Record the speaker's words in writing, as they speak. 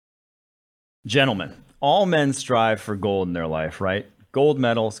Gentlemen, all men strive for gold in their life, right? Gold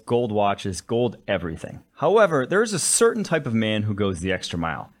medals, gold watches, gold everything. However, there is a certain type of man who goes the extra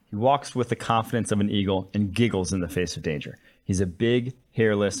mile. He walks with the confidence of an eagle and giggles in the face of danger. He's a big,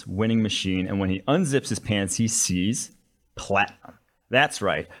 hairless, winning machine, and when he unzips his pants, he sees platinum. That's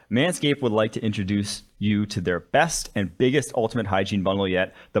right. Manscaped would like to introduce you to their best and biggest ultimate hygiene bundle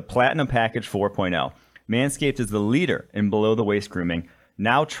yet, the Platinum Package 4.0. Manscaped is the leader in below-the-waist grooming.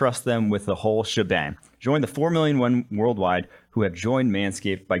 Now trust them with the whole shebang. Join the 4 million worldwide who have joined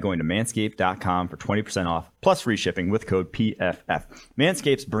Manscaped by going to manscaped.com for 20% off plus free shipping with code PFF.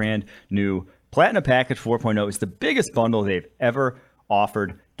 Manscaped's brand new Platinum Package 4.0 is the biggest bundle they've ever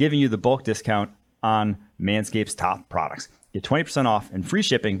offered, giving you the bulk discount on Manscaped's top products. Get 20% off and free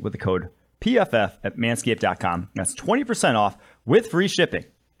shipping with the code PFF at manscaped.com. That's 20% off with free shipping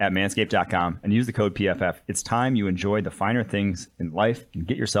at manscaped.com and use the code PFF. It's time you enjoy the finer things in life and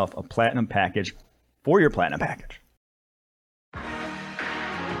get yourself a platinum package for your platinum package.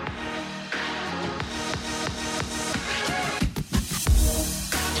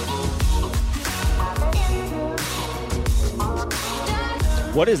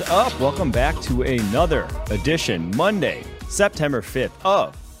 What is up? Welcome back to another edition, Monday, September 5th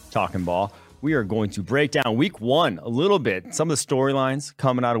of Talking Ball. We are going to break down week one a little bit. Some of the storylines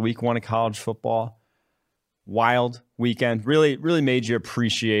coming out of week one of college football. Wild weekend. Really made you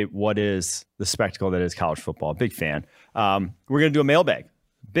appreciate what is the spectacle that is college football. Big fan. We're going to do a mailbag.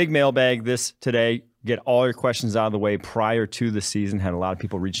 Big mailbag this today. Get all your questions out of the way prior to the season. Had a lot of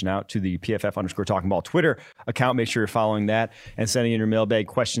people reaching out to the PFF_Talking Ball Twitter account. Make sure you're following that and sending in your mailbag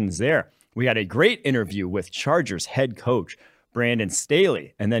questions there. We had a great interview with Chargers head coach Brandon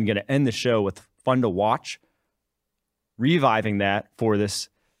Staley, and then going to end the show with Fun to Watch, reviving that for this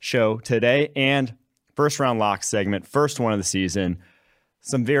show today, and first round lock segment, first one of the season.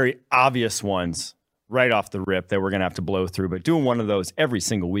 Some very obvious ones right off the rip that we're going to have to blow through, but doing one of those every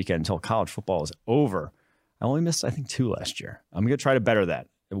single weekend until college football is over. I only missed, I think, 2 last year. I'm going to try to better that.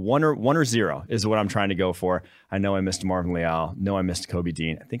 One or zero is what I'm trying to go for. I know I missed Marvin Leal. No, I missed Kobe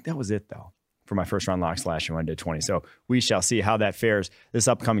Dean. I think that was it, though, for my first round locks last year when I did 20. So we shall see how that fares this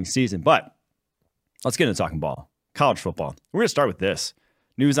upcoming season. But let's get into talking ball. College football. We're going to start with this.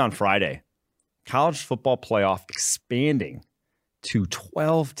 News on Friday. College football playoff expanding to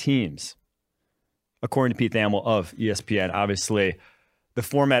 12 teams, according to Pete Thamel of ESPN. Obviously, the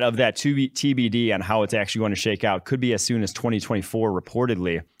format of that TBD on how it's actually going to shake out could be as soon as 2024,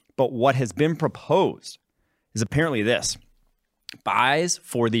 reportedly. But what has been proposed is apparently this. Buys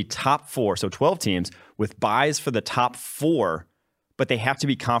for the top 4, so 12 teams with buys for the top 4, but they have to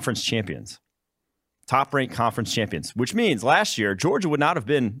be conference champions. Top-ranked conference champions, which means last year, Georgia would not have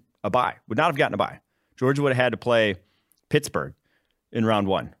been a bye, would not have gotten a bye. Georgia would have had to play Pittsburgh in round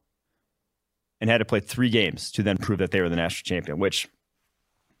 1 and had to play 3 games to then prove that they were the national champion, which,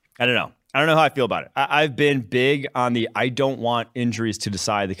 I don't know. I don't know how I feel about it. I've been big on I don't want injuries to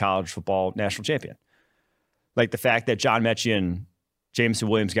decide the college football national champion. Like the fact that John Mechie and Jameson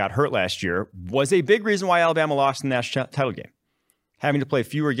Williams got hurt last year was a big reason why Alabama lost in the national title game. Having to play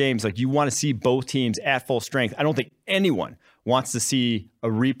fewer games, like you want to see both teams at full strength. I don't think anyone wants to see a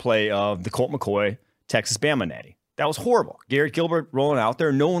replay of the Colt McCoy Texas Bama natty. That was horrible. Garrett Gilbert rolling out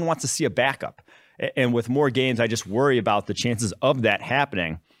there. No one wants to see a backup. And with more games, I just worry about the chances of that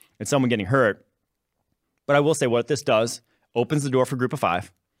happening and someone getting hurt. But I will say what this does, opens the door for Group of 5.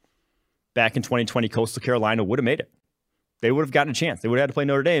 Back in 2020, Coastal Carolina would have made it. They would have gotten a chance. They would have had to play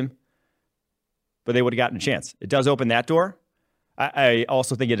Notre Dame, but they would have gotten a chance. It does open that door. I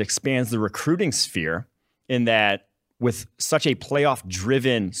also think it expands the recruiting sphere in that with such a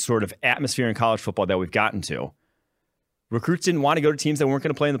playoff-driven sort of atmosphere in college football that we've gotten to, recruits didn't want to go to teams that weren't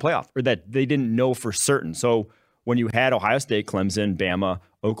going to play in the playoff or that they didn't know for certain. So when you had Ohio State, Clemson, Bama,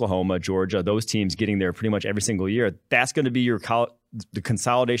 Oklahoma, Georgia, those teams getting there pretty much every single year, that's going to be the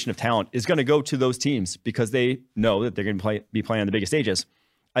consolidation of talent is going to go to those teams because they know that they're going to be playing on the biggest stages.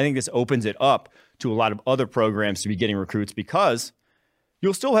 I think this opens it up to a lot of other programs to be getting recruits because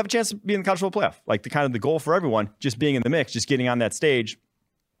you'll still have a chance to be in the college football playoff. Like the goal for everyone, just being in the mix, just getting on that stage.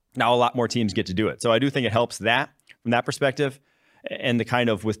 Now a lot more teams get to do it. So I do think it helps that from that perspective. And the kind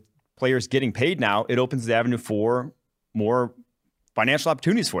of with players getting paid now, it opens the avenue for more financial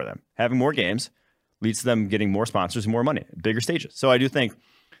opportunities for them. Having more games leads to them getting more sponsors and more money, bigger stages. So I do think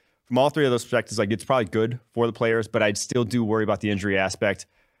from all 3 of those perspectives, like it's probably good for the players, but I still do worry about the injury aspect.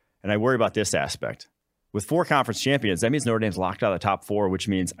 And I worry about this aspect. With 4 conference champions, that means Notre Dame's locked out of the top 4, which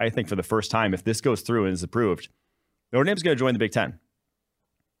means I think for the first time, if this goes through and is approved, Notre Dame's going to join the Big Ten.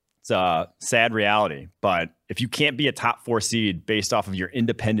 It's a sad reality, but if you can't be a top 4 seed based off of your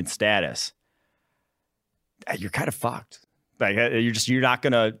independent status, you're kind of fucked. Like you're not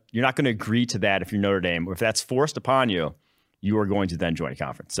gonna agree to that if you're Notre Dame, or if that's forced upon you, you are going to then join a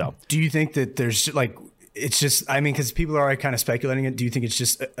conference. So, do you think that there's like, it's just, I mean, because people are already kind of speculating it. Do you think it's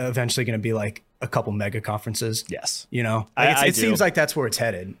just eventually going to be like a couple mega conferences? Yes. You know, like it seems like that's where it's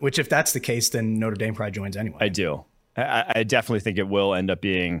headed, which if that's the case, then Notre Dame probably joins anyway. I do. I definitely think it will end up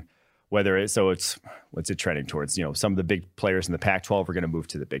being what's it trending towards? You know, some of the big players in the Pac-12 are going to move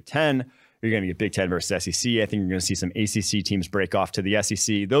to the Big Ten. You're going to get Big Ten versus SEC. I think you're going to see some ACC teams break off to the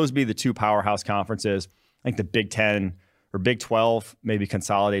SEC. Those be the two powerhouse conferences. I think the Big Ten or Big 12 maybe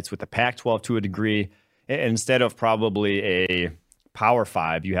consolidates with the Pac-12 to a degree. Instead of probably a Power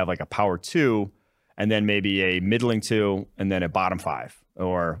 5, you have like a Power 2, and then maybe a middling 2, and then a bottom 5,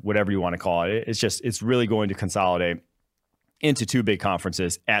 or whatever you want to call it. It's really going to consolidate into two big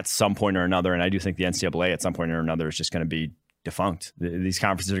conferences at some point or another. And I do think the NCAA at some point or another is just going to be defunct. These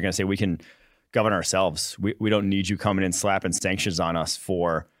conferences are going to say, we can govern ourselves. We don't need you coming in slapping sanctions on us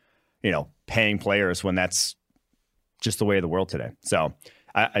for, paying players, when that's just the way of the world today. So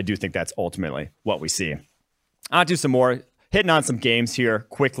I do think that's ultimately what we see. I'll do some more, hitting on some games here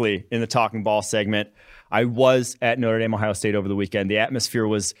quickly in the Talking Ball segment. I was at Notre Dame, Ohio State over the weekend. The atmosphere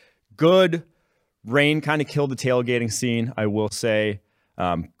was good. Rain kind of killed the tailgating scene, I will say.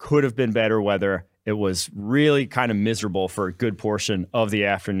 Could have been better weather. It was really kind of miserable for a good portion of the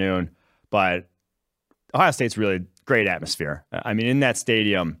afternoon. But Ohio State's really great atmosphere. I mean, in that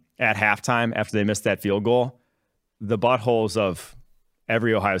stadium at halftime, after they missed that field goal, the buttholes of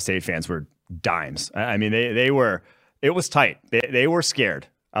every Ohio State fans were dimes. I mean, it was tight. They were scared.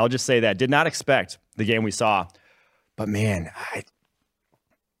 I'll just say that. Did not expect the game we saw. But man,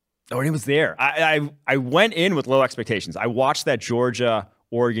 Oregon was there. I went in with low expectations. I watched that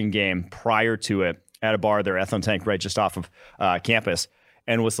Georgia-Oregon game prior to it at a bar there, Ethel Tank, right just off of campus,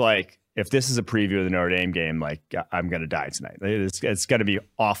 and was like, if this is a preview of the Notre Dame game, like, I'm going to die tonight. It's going to be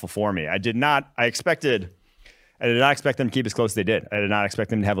awful for me. I did not expect them to keep as close as they did. I did not expect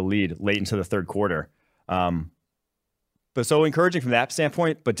them to have a lead late into the third quarter. But so encouraging from that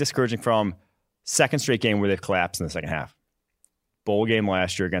standpoint, but discouraging from second straight game where they've collapsed in the second half. Bowl game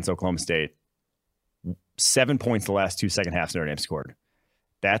last year against Oklahoma State. 7 points the last two second halves Notre Dame scored.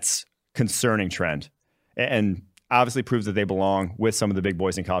 That's concerning trend. And obviously proves that they belong with some of the big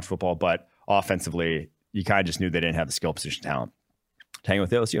boys in college football, but offensively, you kind of just knew they didn't have the skill position talent to hang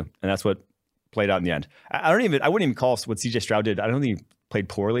with LSU. And that's what played out in the end. I wouldn't even call what CJ Stroud did. I don't think he played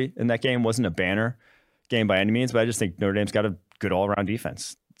poorly in that game. Wasn't a banner game by any means, but I just think Notre Dame's got a good all-around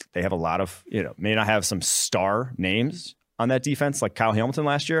defense. They have a lot of, may not have some star names on that defense like Kyle Hamilton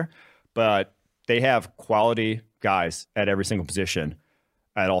last year, but they have quality guys at every single position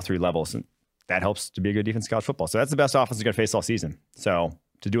at all three levels. And that helps to be a good defense in college football. So that's the best offense they're going to face all season. So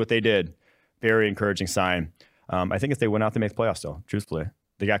to do what they did, very encouraging sign. I think if they went out, they make the playoffs still, truthfully.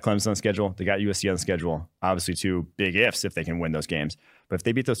 They got Clemson on the schedule. They got USC on the schedule. Obviously, two big ifs if they can win those games. But if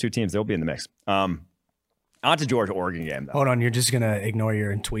they beat those two teams, they'll be in the mix. On to Georgia-Oregon game, though. Hold on. You're just going to ignore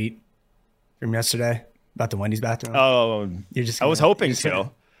your tweet from yesterday about the Wendy's bathroom? Oh, I was hoping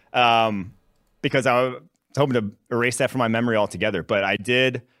to. Because I was hoping to erase that from my memory altogether. But I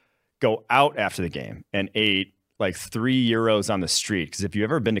did go out after the game and ate like €3 on the street. Because if you've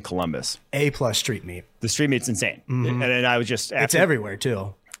ever been to Columbus, A+ street meat. The street meat's insane. Mm-hmm. And then I was just it's everywhere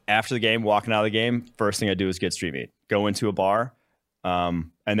too. After the game, walking out of the game, first thing I do is get street meat. Go into a bar,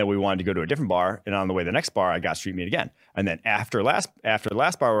 and then we wanted to go to a different bar. And on the way to the next bar, I got street meat again. And then after the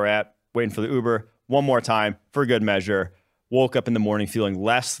last bar we're at, waiting for the Uber, one more time for good measure. Woke up in the morning feeling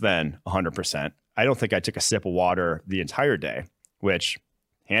less than 100%. I don't think I took a sip of water the entire day, which,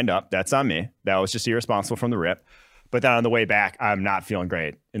 hand up, that's on me. That was just irresponsible from the rip. But then on the way back, I'm not feeling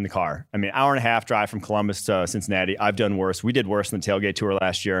great in the car. I mean, hour and a half drive from Columbus to Cincinnati. I've done worse. We did worse than the tailgate tour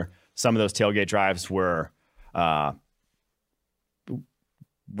last year. Some of those tailgate drives were not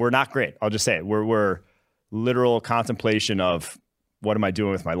great. I'll just say it. We're literal contemplation of what am I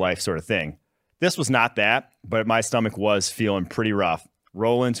doing with my life sort of thing. This was not that, but my stomach was feeling pretty rough.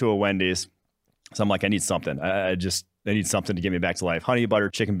 Roll into a Wendy's. So I'm like, I need something. I need something to get me back to life. Honey butter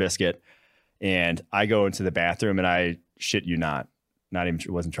chicken biscuit. And I go into the bathroom and I shit you not even,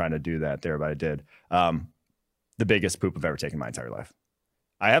 wasn't trying to do that there, but I did. The biggest poop I've ever taken in my entire life.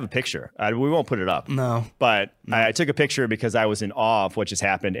 I have a picture. We won't put it up. No. But I took a picture because I was in awe of what just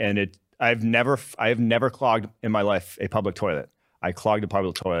happened. And I have never clogged in my life a public toilet. I clogged a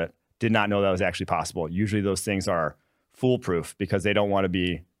public toilet. Did not know that was actually possible. Usually those things are foolproof because they don't want to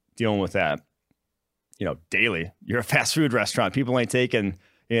be dealing with that, daily. You're a fast food restaurant. People ain't taking,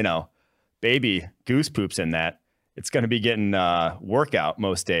 baby goose poops in that. it's going to be getting workout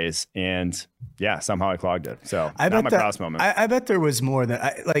most days. And yeah, somehow I clogged it. So I not bet my proudest moment. I bet there was more than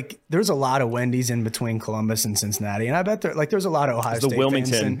there's a lot of Wendy's in between Columbus and Cincinnati. And I bet there's a lot of Ohio State the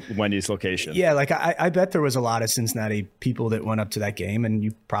Wilmington fans Wendy's location. Yeah. Like I bet there was a lot of Cincinnati people that went up to that game, and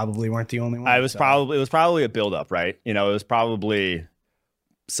you probably weren't the only one. It was probably a buildup, right? You know, it was probably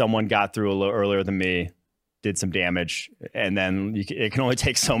someone got through a little earlier than me, did some damage. And then it can only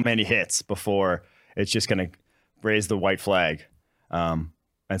take so many hits before it's just going to raise the white flag and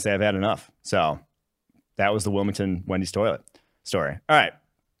say I've had enough. So that was the Wilmington Wendy's toilet story. All right,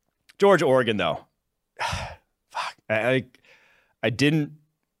 Georgia, Oregon though. Fuck, I didn't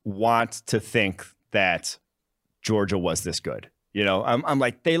want to think that Georgia was this good. You know, I'm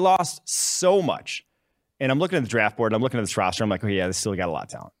like, they lost so much, and I'm looking at the draft board. I'm looking at this roster. I'm like, oh yeah, they still got a lot of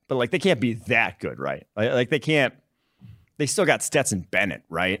talent, but like they can't be that good, right? Like they can't. They still got Stetson Bennett,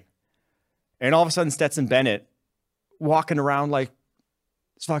 right? And all of a sudden, Stetson Bennett walking around like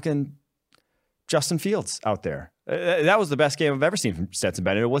it's fucking Justin Fields out there. That was the best game I've ever seen from Stetson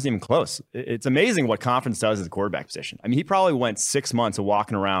Bennett. It wasn't even close. It's amazing what confidence does at the quarterback position. I mean, he probably went 6 months of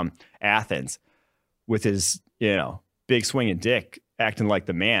walking around Athens with his, big swinging dick, acting like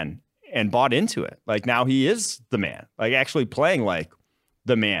the man, and bought into it. Like now he is the man, like actually playing like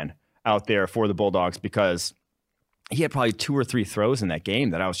the man out there for the Bulldogs, because he had probably 2 or 3 throws in that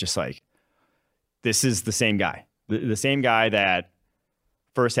game that I was just like, this is the same guy. The same guy that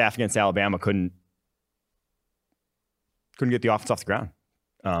first half against Alabama couldn't get the offense off the ground.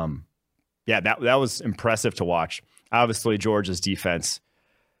 That was impressive to watch. Obviously, Georgia's defense,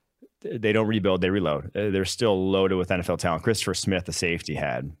 they don't rebuild, they reload. They're still loaded with NFL talent. Christopher Smith, the safety,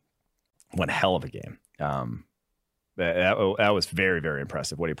 had one hell of a game. That was very, very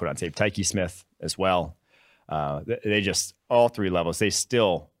impressive what he put on tape. Tyke Smith as well. They just, all 3 levels, they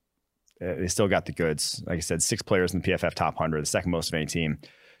still got the goods. Like I said, 6 players in the PFF top 100, the second most of any team.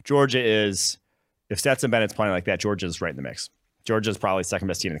 Georgia is, if Stetson Bennett's playing like that, Georgia's right in the mix. Georgia's probably second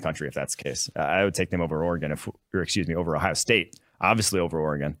best team in the country if that's the case. I would take them over Oregon, over Ohio State, obviously over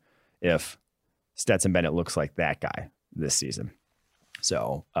Oregon, if Stetson Bennett looks like that guy this season.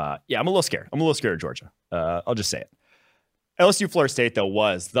 So, I'm a little scared. I'm a little scared of Georgia. I'll just say it. LSU Florida State, though,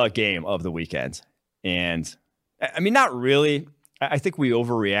 was the game of the weekend. And, I mean, not really. I think we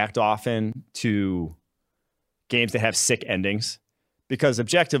overreact often to games that have sick endings, because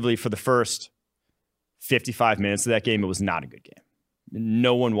objectively for the first 55 minutes of that game, it was not a good game.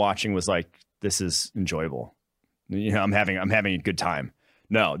 No one watching was like, this is enjoyable. I'm having a good time.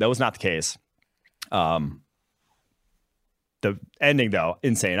 No, that was not the case. The ending, though,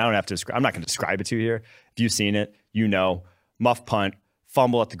 insane. I don't have to describe. I'm not going to describe it to you here. If you've seen it, muff punt,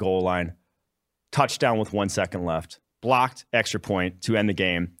 fumble at the goal line, touchdown with 1 second left, blocked extra point to end the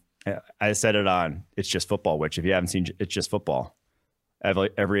game. I said it on It's Just Football, which if you haven't seen It's Just Football,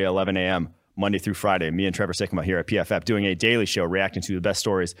 every 11 a.m., Monday through Friday, me and Trevor Sikkema here at PFF doing a daily show reacting to the best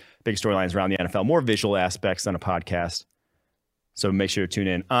stories, big storylines around the NFL, more visual aspects than a podcast. So make sure to tune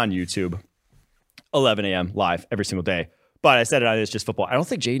in on YouTube, 11 a.m. live every single day. But I said it on It's Just Football. I don't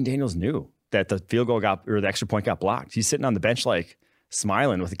think Jaden Daniels knew that the field goal the extra point got blocked. He's sitting on the bench like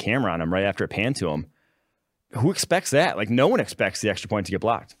smiling with a camera on him right after it panned to him. Who expects that? Like no one expects the extra point to get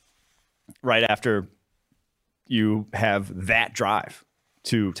blocked right after you have that drive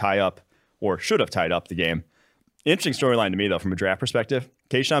to tie up, or should have tied up the game. Interesting storyline to me, though, from a draft perspective.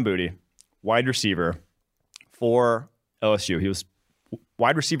 Kayshon Boutte, wide receiver for LSU. He was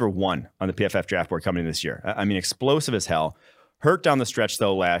wide receiver 1 on the PFF draft board coming in this year. I mean, explosive as hell. Hurt down the stretch,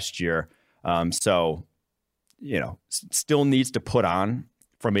 though, last year. Still needs to put on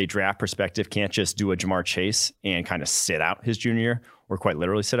from a draft perspective. Can't just do a Jamar Chase and kind of sit out his junior year, or quite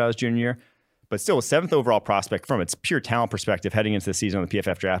literally sit out his junior year. But still a 7th overall prospect from its pure talent perspective heading into the season on the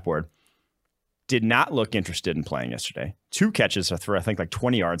PFF draft board. Did not look interested in playing yesterday. 2 catches for, I think, like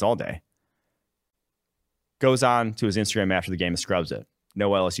 20 yards all day. Goes on to his Instagram after the game and scrubs it. No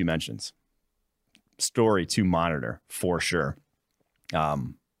LSU mentions. Story to monitor for sure.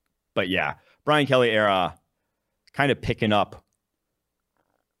 But yeah, Brian Kelly era kind of picking up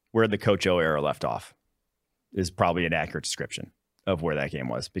where the Coach O era left off is probably an accurate description of where that game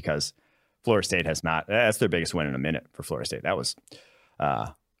was, because Florida State has not. That's their biggest win in a minute for Florida State. That was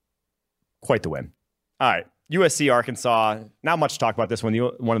quite the win. All right, USC, Arkansas. Not much to talk about this one.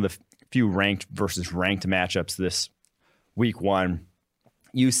 One of the few ranked versus ranked matchups this week 1.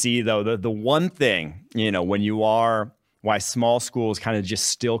 UC, though, the one thing, why small schools kind of just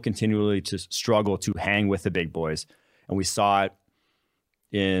still continually to struggle to hang with the big boys. And we saw it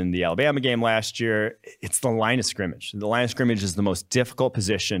in the Alabama game last year. It's the line of scrimmage. The line of scrimmage is the most difficult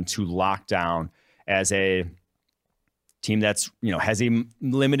position to lock down as a team that's, has a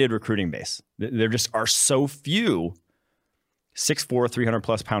limited recruiting base. There just are so few 6'4",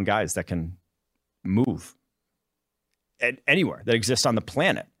 300+ pound guys that can move anywhere that exists on the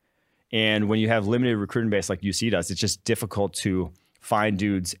planet. And when you have limited recruiting base like UC does, it's just difficult to find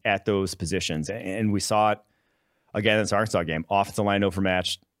dudes at those positions. And we saw it again in this Arkansas game. Offensive line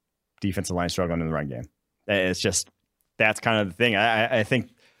overmatched, defensive line struggling in the run game. It's just, that's kind of the thing. I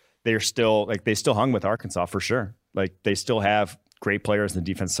think they still hung with Arkansas for sure. Like, they still have great players on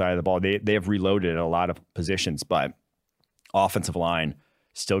the defense side of the ball. They have reloaded a lot of positions, but offensive line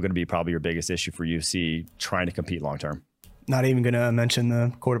still going to be probably your biggest issue for UC trying to compete long term. Not even going to mention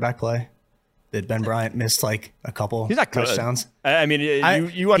the quarterback play that Ben Bryant missed like a couple touchdowns. I mean,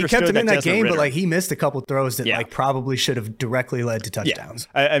 you understood he kept him in that game, Ritter. But like he missed a couple throws that like probably should have directly led to touchdowns.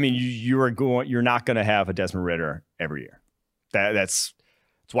 Yeah. I mean, you're not going to have a Desmond Ritter every year. That's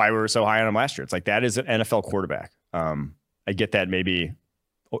why we were so high on him last year. It's like, that is an NFL quarterback. I get that maybe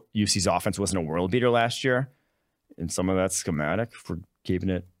UC's offense wasn't a world beater last year, and some of that's schematic for keeping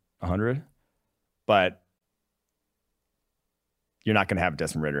it 100, but you're not going to have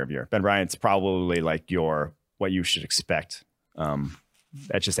Desmond Ritter every year. Ben Bryant's probably like what you should expect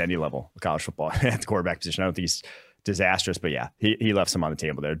at just any level of college football at the quarterback position. I don't think he's disastrous, but yeah, he left some on the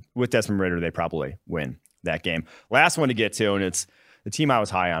table there. With Desmond Ritter, they probably win that game. Last one to get to, and it's the team I was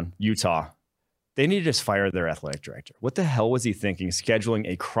high on, Utah. They need to just fire their athletic director. What the hell was he thinking scheduling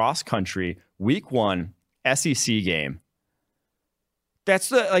a cross-country Week 1 SEC game?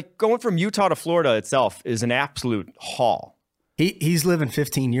 That's going from Utah to Florida itself is an absolute haul. He's living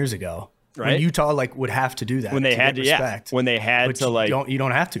 15 years ago, right? When Utah would have to do that when they had to, respect, when they had to you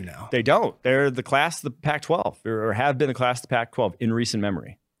don't have to now. They don't. They're the class of the Pac-12 or have been the class of the Pac-12 in recent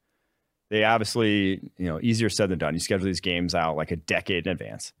memory. They obviously, easier said than done. You schedule these games out like a decade in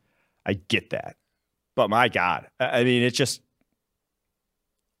advance. I get that, but my God, I mean, it's just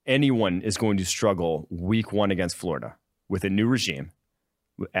anyone is going to struggle Week 1 against Florida with a new regime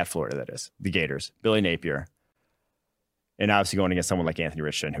at Florida. That is the Gators, Billy Napier. And obviously going against someone like Anthony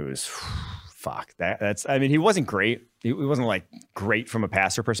Richardson, who is, I mean, he wasn't great. He wasn't great from a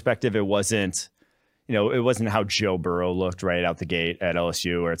passer perspective. It wasn't, it wasn't how Joe Burrow looked right out the gate at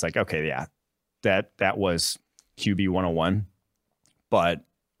LSU, where it's like, okay, yeah, that was QB 101. But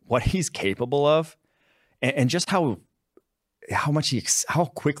what he's capable of, and just how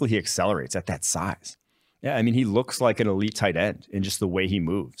quickly he accelerates at that size. Yeah, I mean, he looks like an elite tight end in just the way he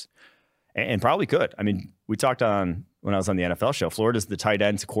moves, and probably could. I mean, we talked when I was on the NFL show, Florida's the tight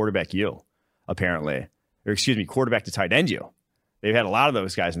end to quarterback you, apparently. Or excuse me, quarterback to tight end you. They've had a lot of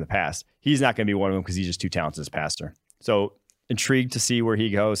those guys in the past. He's not going to be one of them because he's just too talented as a passer. So intrigued to see where he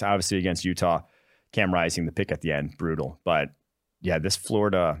goes. Obviously against Utah, Cam Rising, the pick at the end, brutal. But yeah, this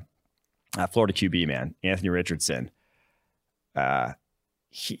Florida QB, man, Anthony Richardson, there's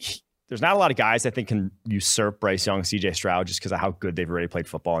not a lot of guys I think can usurp Bryce Young, CJ Stroud, just because of how good they've already played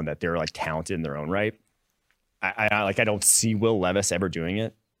football and that they're talented in their own right. I don't see Will Levis ever doing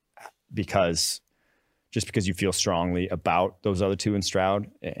it because you feel strongly about those other two in Stroud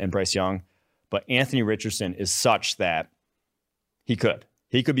and Bryce Young. But Anthony Richardson is such that he could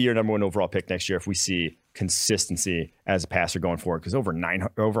be your number 1 overall pick next year if we see consistency as a passer going forward. Because over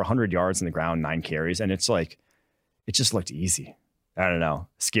 100 yards in the ground, 9 carries, and it just looked easy. I don't know,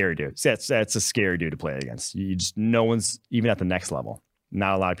 scary dude. That's a scary dude to play against. No one's even at the next level.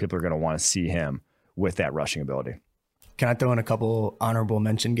 Not a lot of people are going to want to see him with that rushing ability. Can I throw in a couple honorable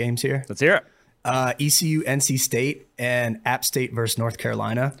mention games here? Let's hear it. ECU, NC State, and App State versus North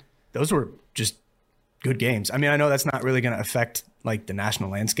Carolina. Those were just good games. I mean, I know that's not really going to affect the national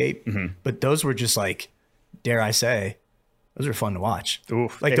landscape, but those were just dare I say, those were fun to watch.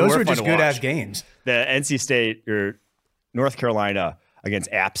 Oof, those were just good ass games. The NC State or North Carolina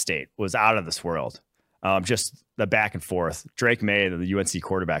against App State was out of this world. Just the back and forth. Drake May, the UNC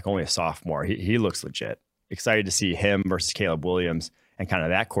quarterback, only a sophomore. He looks legit. Excited to see him versus Caleb Williams and kind of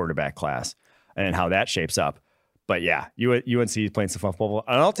that quarterback class and how that shapes up. But yeah, UNC is playing some fun football.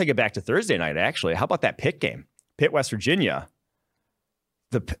 And I'll take it back to Thursday night, actually. How about that Pitt game? Pitt, West Virginia.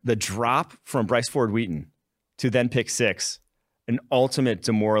 The drop from Bryce Ford Wheaton to then pick 6, an ultimate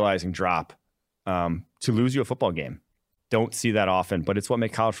demoralizing drop to lose you a football game. Don't see that often, but it's what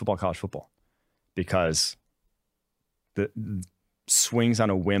makes college football. Because the swings on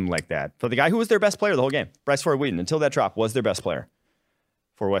a whim like that for the guy who was their best player the whole game, Bryce Ford Wheaton, until that drop was their best player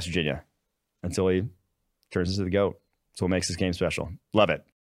for West Virginia until he turns into the GOAT. That's what makes this game special. Love it.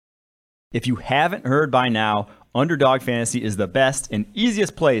 If you haven't heard by now, Underdog Fantasy is the best and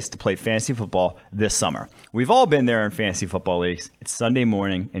easiest place to play fantasy football this summer. We've all been there in fantasy football leagues. It's Sunday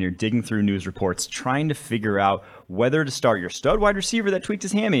morning and you're digging through news reports trying to figure out whether to start your stud wide receiver that tweaked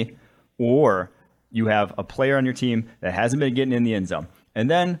his hammy, or you have a player on your team that hasn't been getting in the end zone.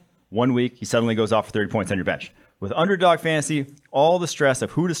 And then one week he suddenly goes off for 30 points on your bench. With Underdog Fantasy, all the stress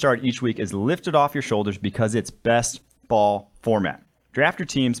of who to start each week is lifted off your shoulders because it's best ball format. Draft your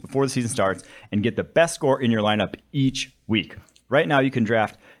teams before the season starts and get the best score in your lineup each week. Right now, you can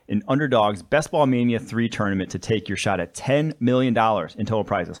draft in Underdog's Best Ball Mania 3 tournament to take your shot at $10 million in total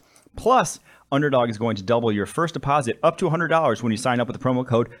prizes. Plus, Underdog is going to double your first deposit up to $100 when you sign up with the promo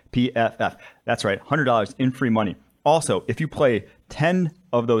code PFF. That's right, $100 in free money. Also, if you play 10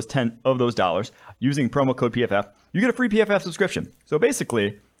 of those dollars using promo code PFF, you get a free PFF subscription. So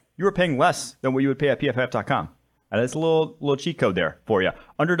basically, you are paying less than what you would pay at PFF.com. And that's a little cheat code there for you.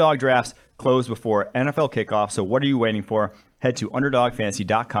 Underdog drafts close before NFL kickoff, so what are you waiting for? Head to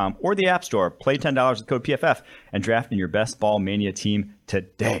UnderdogFantasy.com or the App Store, play $10 with code PFF, and draft in your Best Ball Mania team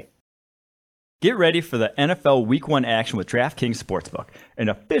today. Get ready for the NFL Week 1 action with DraftKings Sportsbook, an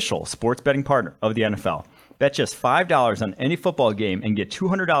official sports betting partner of the NFL. Bet just $5 on any football game and get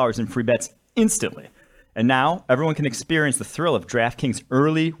 $200 in free bets instantly. And now, everyone can experience the thrill of DraftKings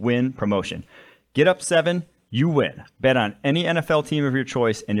early win promotion. Get up 7, you win. Bet on any NFL team of your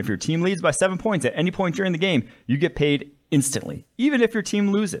choice, and if your team leads by 7 points at any point during the game, you get paid instantly, even if your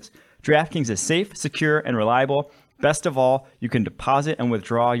team loses. DraftKings is safe, secure, and reliable. Best of all, you can deposit and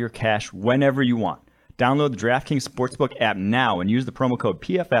withdraw your cash whenever you want. Download the DraftKings Sportsbook app now and use the promo code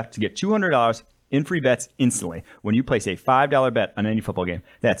PFF to get $200 in free bets instantly when you place a $5 bet on any football game.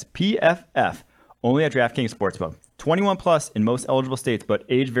 That's PFF, only at DraftKings Sportsbook. 21 plus in most eligible states, but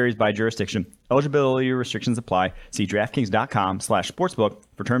age varies by jurisdiction. Eligibility restrictions apply. See DraftKings.com/sportsbook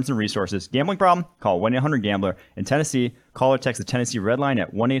for terms and resources. Gambling problem? Call 1-800-GAMBLER. In Tennessee, call or text the Tennessee Red Line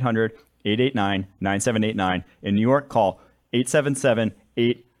at 1-800-889-9789. In New York, call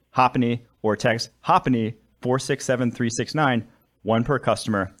 877-8-HOPPANY or text HOPPANY 467-369. One per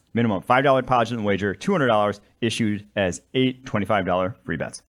customer. Minimum $5 deposit and wager, $200 issued as 8 $25 free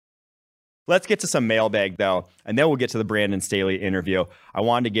bets. Let's get to some mailbag, though, and then we'll get to the Brandon Staley interview. I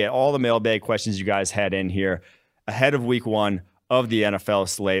wanted to get all the mailbag questions you guys had in here ahead of week 1 of the NFL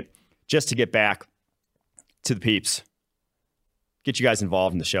slate, just to get back to the peeps, get you guys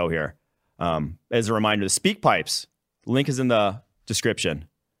involved in the show here. As a reminder, the Speak Pipes, the link is in the description,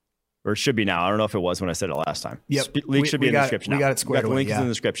 or it should be now. I don't know if it was when I said it last time. Yep. Link should be in the description now. We got it squared away. The link is in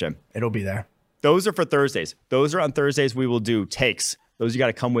the description. It'll be there. Those are for Thursdays. Those are on Thursdays. We will do takes. Those you got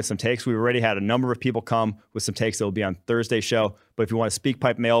to come with some takes. We already had a number of people come with some takes that will be on Thursday's show. But if you want a Speak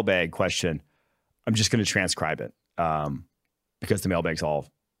Pipe mailbag question, I'm just going to transcribe it because the mailbag's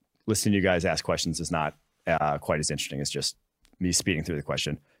all listening to you guys ask questions is not quite as interesting. It's just me speeding through the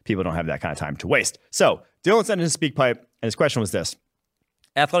question. People don't have that kind of time to waste. So Dylan sent in his Speak Pipe, and his question was this: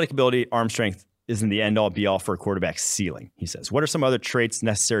 athletic ability, arm strength isn't the end all be all for a quarterback's ceiling. He says, what are some other traits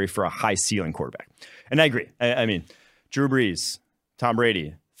necessary for a high ceiling quarterback? And I agree. I mean, Drew Brees, Tom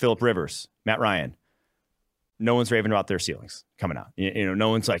Brady, Phillip Rivers, Matt Ryan, no one's raving about their ceilings coming out. You know, no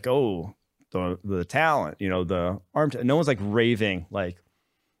one's like, oh, the talent, you know, the arm. No one's like raving like,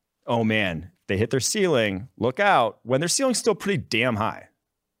 oh man, they hit their ceiling. Look out, when their ceiling's still pretty damn high.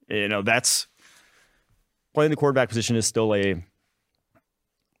 You know, that's playing the quarterback position is still a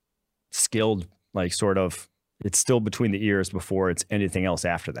skilled, like sort of, it's still between the ears before it's anything else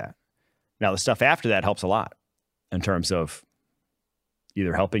after that. Now, the stuff after that helps a lot in terms of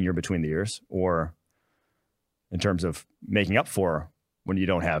either helping your between the ears or in terms of making up for when you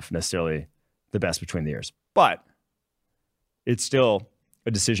don't have necessarily the best between the ears. But it's still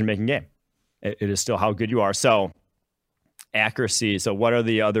a decision-making game. It is still how good you are. So accuracy. So what are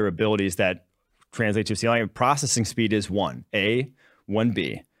the other abilities that translate to ceiling? Processing speed is 1A,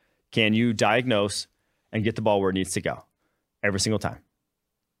 1B. Can you diagnose and get the ball where it needs to go every single time?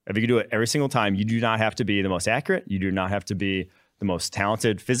 If you can do it every single time, you do not have to be the most accurate. You do not have to be the most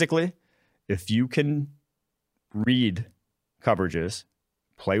talented physically. If you can read coverages,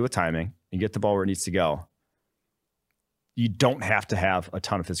 play with timing, and get the ball where it needs to go, you don't have to have a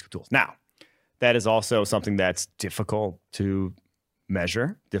ton of physical tools. Now, that is also something that's difficult to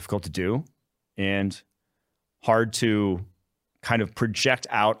measure, difficult to do, and hard to kind of project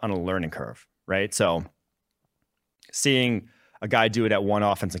out on a learning curve, right? So seeing a guy do it at one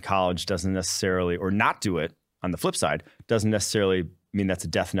offense in college doesn't necessarily, or not do it on the flip side, doesn't necessarily mean that's a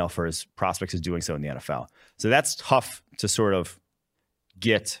death knell for his prospects of doing so in the NFL. So that's tough to sort of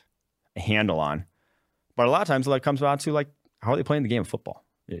get a handle on. But a lot of times it comes down to like, how are they playing the game of football?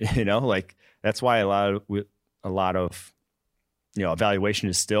 You know, like that's why a lot of a lot of, evaluation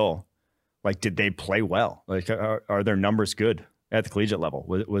is still like, did they play well? Like, are their numbers good at the collegiate level?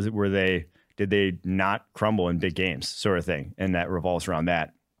 Did they not crumble in big games, sort of thing? And that revolves around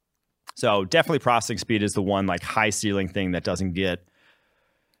that. So definitely processing speed is the one like high ceiling thing that doesn't get,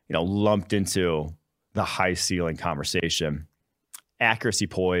 lumped into the high ceiling conversation. Accuracy,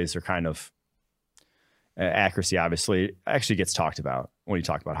 poise are kind of accuracy obviously actually gets talked about when you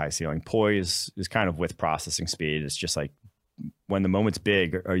talk about high ceiling. Poise is kind of with processing speed. It's just like when the moment's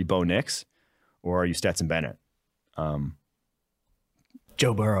big, are you Bo Nix or are you Stetson Bennett?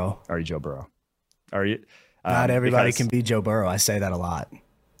 Joe Burrow. Are you Joe Burrow? Are you? Not everybody can be Joe Burrow. I say that a lot.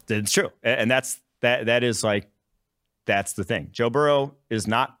 It's true. And that's the thing. Joe Burrow is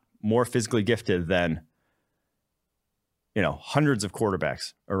not more physically gifted than, hundreds of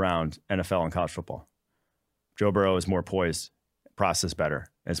quarterbacks around NFL and college football. Joe Burrow is more poised, process better,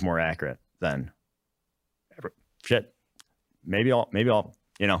 is more accurate than maybe all,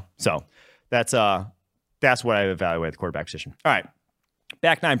 so that's what I evaluate at the quarterback position. All right.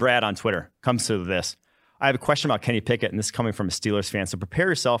 Back nine Brad on Twitter comes to this. I have a question about Kenny Pickett, and this is coming from a Steelers fan, so prepare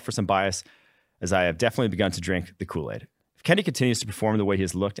yourself for some bias, as I have definitely begun to drink the Kool-Aid. If Kenny continues to perform the way he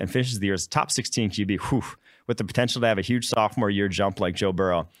has looked and finishes the year as top 16 QB, with the potential to have a huge sophomore year jump like Joe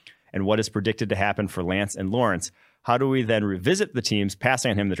Burrow, and what is predicted to happen for Lance and Lawrence, how do we then revisit the teams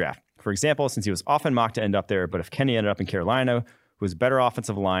passing on him in the draft? For example, since he was often mocked to end up there, but if Kenny ended up in Carolina, who has better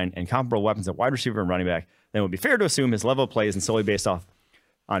offensive line and comparable weapons at wide receiver and running back, then it would be fair to assume his level of play isn't solely based off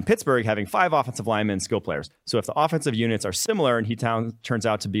on Pittsburgh having 5 offensive linemen and skill players. So if the offensive units are similar and he turns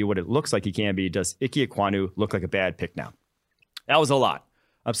out to be what it looks like he can be, does Ike Ekwonu look like a bad pick now? That was a lot.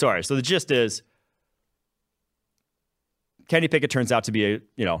 I'm sorry. So the gist is Kenny Pickett turns out to be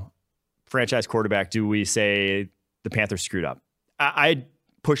a, franchise quarterback. Do we say the Panthers screwed up? I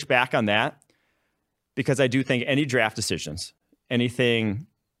push back on that because I do think any draft decisions, any decision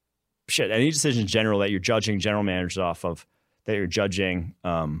in general that you're judging general managers off of, that you're judging,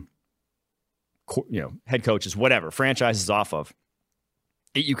 head coaches, whatever, franchises off of,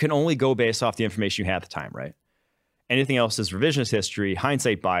 you can only go based off the information you had at the time, right? Anything else is revisionist history,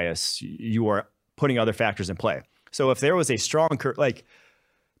 hindsight bias. You are putting other factors in play. So if there was a strong,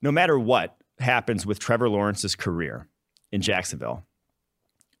 no matter what happens with Trevor Lawrence's career in Jacksonville,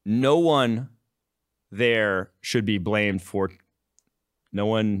 no one there should be blamed for,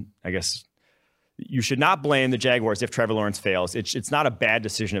 you should not blame the Jaguars if Trevor Lawrence fails. It's not a bad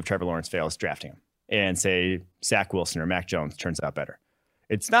decision if Trevor Lawrence fails drafting him and say Zach Wilson or Mac Jones turns out better.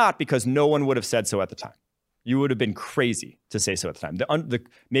 It's not because no one would have said so at the time. You would have been crazy to say so at the time.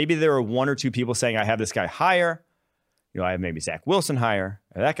 Maybe there were 1 or 2 people saying, I have this guy higher. I have maybe Zach Wilson higher,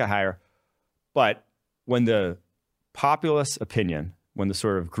 or that guy higher. But when the populace opinion, when the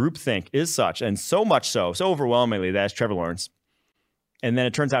sort of groupthink is such, and so much so overwhelmingly, that's Trevor Lawrence, and then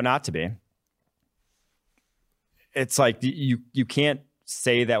it turns out not to be, it's like you can't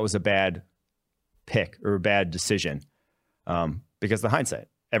say that was a bad pick or a bad decision because the hindsight,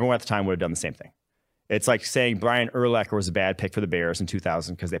 everyone at the time would have done the same thing. It's like saying Brian Urlacher was a bad pick for the Bears in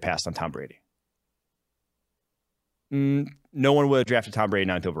 2000 because they passed on Tom Brady. No one would have drafted Tom Brady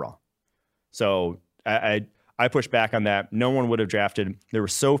 9th overall. So I push back on that. No one would have drafted. There were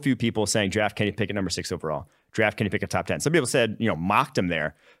so few people saying draft Kenny Pickett number 6 overall. Draft Kenny Pickett top 10. Some people said, mocked him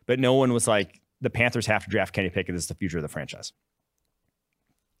there, but no one was like, the Panthers have to draft Kenny Pickett. This is the future of the franchise.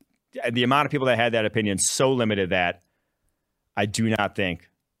 The amount of people that had that opinion so limited that I do not think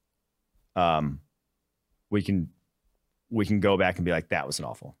we can go back and be like, that was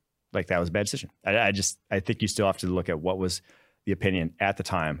that was a bad decision. I think you still have to look at what was the opinion at the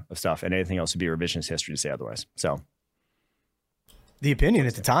time of stuff, and anything else would be revisionist history to say otherwise. So the opinion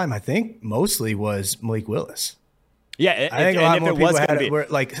at the time, I think, mostly was Malik Willis. Yeah, I think a lot more people were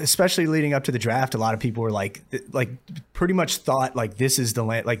like, especially leading up to the draft, a lot of people were like pretty much thought like this is the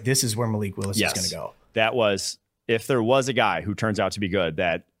land, like this is where Malik Willis is going to go. That was, if there was a guy who turns out to be good,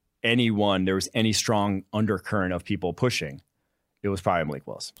 that there was any strong undercurrent of people pushing, it was probably Malik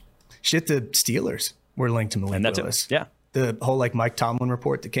Willis. Shit, the Steelers were linked to Malik Willis. Yeah. The whole Mike Tomlin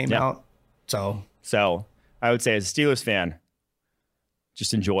report that came out. So I would say as a Steelers fan,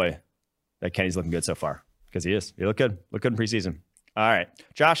 just enjoy that Kenny's looking good so far. Because he is. He looked good. Looked good in preseason. All right.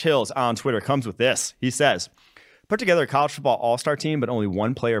 Josh Hills on Twitter comes with this. He says, put together a college football all-star team, but only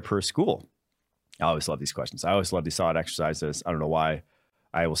 1 player per school. I always love these questions. I always love these thought exercises. I don't know why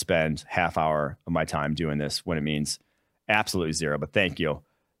I will spend half hour of my time doing this when it means absolutely zero, but thank you.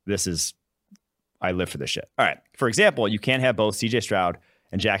 I live for this shit. All right. For example, you can't have both CJ Stroud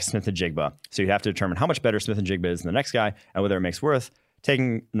and Jackson Smith and Jigba. So you have to determine how much better Smith and Jigba is than the next guy and whether it makes worth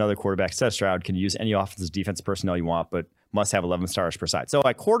Taking another quarterback, instead of Stroud, can use any offensive defensive personnel you want, but must have 11 stars per side. So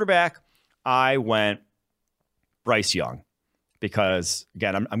at quarterback, I went Bryce Young because,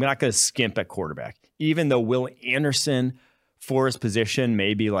 again, I'm not going to skimp at quarterback. Even though Will Anderson, for his position,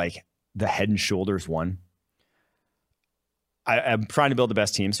 may be like the head and shoulders one. I'm trying to build the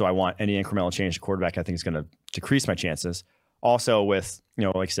best team, so I want any incremental change to quarterback I think is going to decrease my chances. Also with,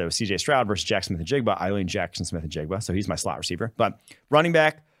 like I said, with CJ Stroud versus Jack Smith-Njigba, I lean Jackson Smith-Njigba, so he's my slot receiver. But running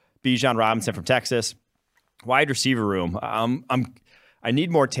back, Bijan Robinson from Texas. Wide receiver room, I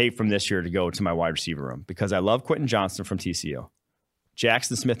need more tape from this year to go to my wide receiver room because I love Quentin Johnston from TCU.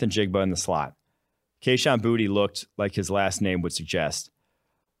 Jackson Smith-Njigba in the slot. Kayshon Boutte looked like his last name would suggest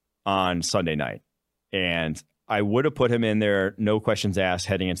on Sunday night. And I would have put him in there, no questions asked,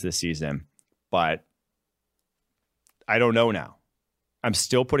 heading into the season. But I don't know now. I'm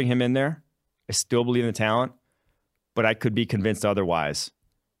still putting him in there. I still believe in the talent, but I could be convinced otherwise.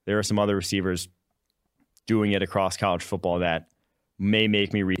 There are some other receivers doing it across college football that may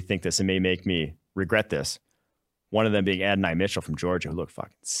make me rethink this and may make me regret this. One of them being Adonai Mitchell from Georgia, who looked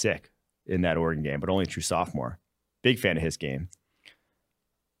fucking sick in that Oregon game, but only a true sophomore. Big fan of his game.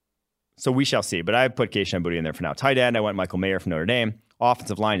 So we shall see. But I put Kayshon Boutte in there for now. Tight end, I went Michael Mayer from Notre Dame.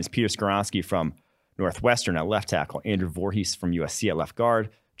 Offensive line is Peter Skoronski from Northwestern at left tackle. Andrew Voorhees from USC at left guard.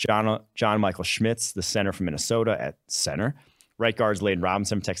 John Michael Schmitz, the center from Minnesota, at center. Right guard is Layden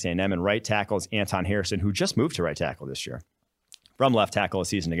Robinson from Texas A&M. And right tackle is Anton Harrison, who just moved to right tackle this year from left tackle a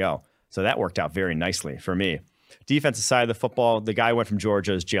season ago. So that worked out very nicely for me. Defensive side of the football, the guy who went from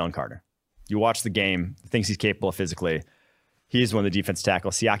Georgia is Jalen Carter. You watch the game, thinks he's capable of physically. He's one of the defensive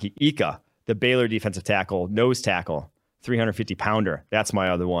tackles. Siaki Ika, the Baylor defensive tackle, nose tackle, 350-pounder. That's my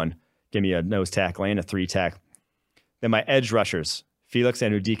other one. Give me a nose tackle and a 3-tack. Then my edge rushers, Felix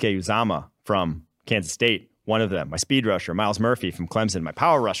Anudike Uzama from Kansas State, one of them. My speed rusher, Miles Murphy from Clemson. My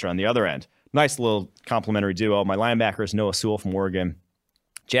power rusher on the other end. Nice little complimentary duo. My linebackers, Noah Sewell from Oregon,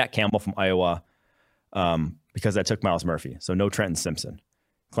 Jack Campbell from Iowa, because I took Miles Murphy. So no Trenton Simpson.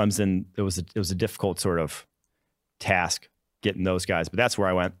 Clemson, it was a difficult sort of task getting those guys, but that's where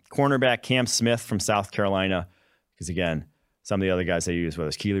I went. Cornerback, Cam Smith from South Carolina, because again, some of the other guys I use, whether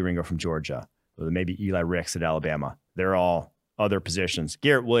it's Keely Ringo from Georgia, or maybe Eli Ricks at Alabama, they're all other positions.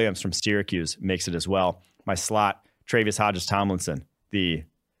 Garrett Williams from Syracuse makes it as well. My slot, Travis Hodges-Tomlinson, the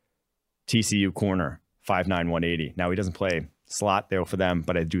TCU corner, 5'9", 180. Now, he doesn't play slot there for them,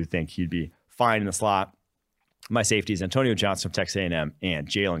 but I do think he'd be fine in the slot. My safeties, Antonio Johnson from Texas A&M and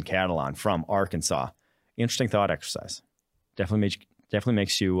Jalen Catalon from Arkansas. Interesting thought exercise. Definitely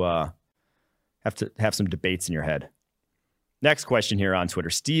makes you have to have some debates in your head. Next question here on Twitter.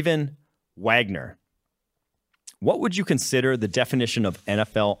 Steven Wagner. What would you consider the definition of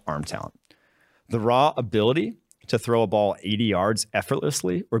NFL arm talent? The raw ability to throw a ball 80 yards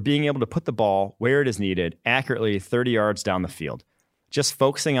effortlessly, or being able to put the ball where it is needed accurately 30 yards down the field? Just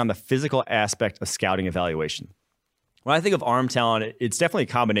focusing on the physical aspect of scouting evaluation. When I think of arm talent, it's definitely a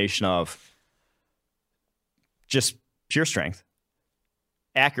combination of just pure strength,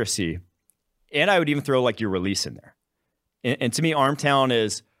 accuracy, and I would even throw like your release in there. And to me, arm talent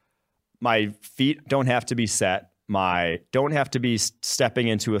is my feet don't have to be set. Don't have to be stepping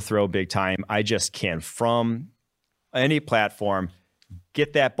into a throw big time. I just can, from any platform,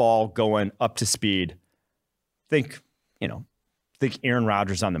 get that ball going up to speed. Think Aaron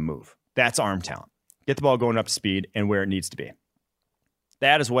Rodgers on the move. That's arm talent. Get the ball going up to speed and where it needs to be.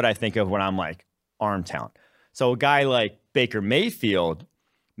 That is what I think of when I'm like arm talent. So a guy like Baker Mayfield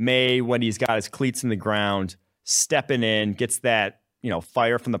may, when he's got his cleats in the ground, stepping in, gets that,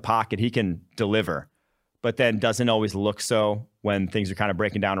 fire from the pocket, he can deliver, but then doesn't always look so when things are kind of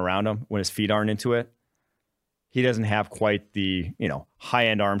breaking down around him, when his feet aren't into it. He doesn't have quite the,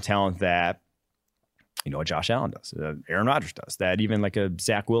 high-end arm talent that, a Josh Allen does, Aaron Rodgers does, that even like a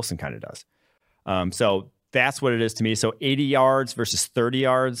Zach Wilson kind of does. So that's what it is to me. So 80 yards versus 30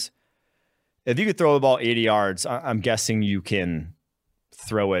 yards. If you could throw the ball 80 yards, I'm guessing you can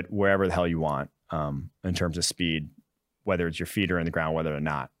throw it wherever the hell you want in terms of speed, whether it's your feet or in the ground, whether or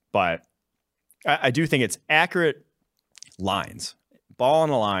not. But I do think it's accurate lines, ball on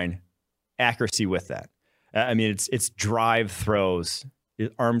the line, accuracy with that. I mean, it's drive throws,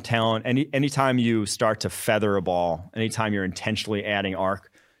 arm talent. Anytime you start to feather a ball, anytime you're intentionally adding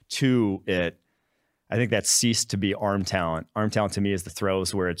arc to it, I think that ceased to be arm talent. Arm talent to me is the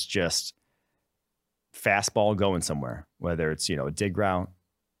throws where it's just fastball going somewhere, whether it's, a dig route,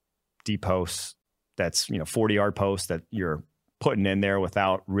 deep post, that's, 40-yard post that you're putting in there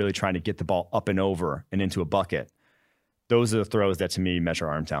without really trying to get the ball up and over and into a bucket. Those are the throws that to me measure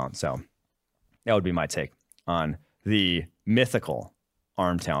arm talent. So that would be my take on the mythical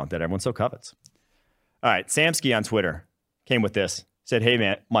arm talent that everyone so covets. All right, Samsky on Twitter came with this. Said, hey,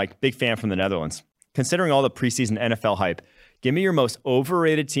 man, Mike, big fan from the Netherlands. Considering all the preseason NFL hype, give me your most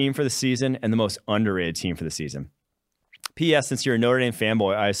overrated team for the season and the most underrated team for the season. P.S. Since you're a Notre Dame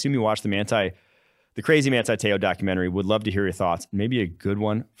fanboy, I assume you watched the Crazy Manti Te'o documentary. Would love to hear your thoughts. Maybe a good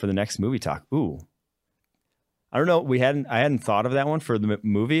one for the next movie talk. Ooh, I don't know. I hadn't thought of that one for the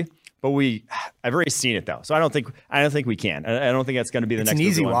movie, but I've already seen it though, so I don't think we can. I don't think that's going to be the next. It's an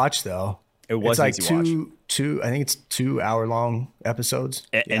easy one. watch though. It was like an easy watch. I think it's 2 hour long episodes.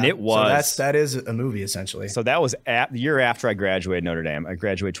 And it was. So that is a movie essentially. So that was the year after I graduated Notre Dame. I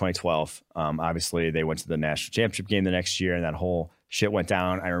graduated 2012. Obviously, they went to the national championship game the next year, and that whole shit went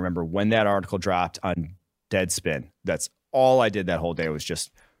down. I remember when that article dropped on Deadspin. That's all I did that whole day was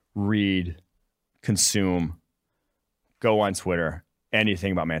just read, consume, go on Twitter,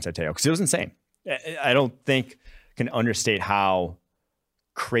 anything about Manti Te'o because it was insane. I don't think I can understate how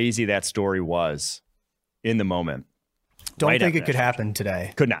crazy that story was in the moment. Don't think it could happen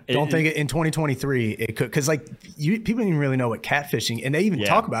today. Could not. Don't think it in 2023 it could, because people don't even really know what catfishing, and they even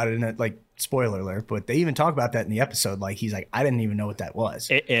talk about it in a, spoiler alert, but they even talk about that in the episode. He's like, I didn't even know what that was.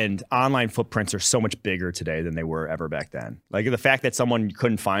 And online footprints are so much bigger today than they were ever back then. The fact that someone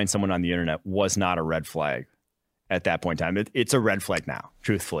couldn't find someone on the internet was not a red flag at that point in time. It's a red flag now,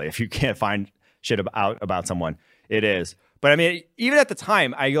 truthfully. If you can't find shit about someone, it is. But I mean, even at the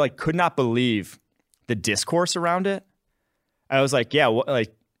time, I could not believe the discourse around it. I was like, yeah,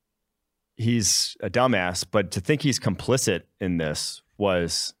 he's a dumbass, but to think he's complicit in this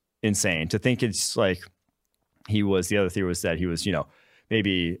was insane. To think it's the other theory was that he was,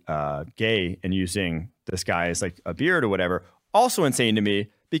 maybe gay and using this guy as a beard or whatever. Also insane to me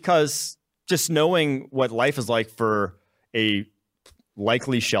because just knowing what life is like for a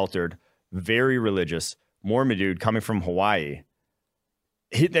likely sheltered, very religious Mormon dude coming from Hawaii,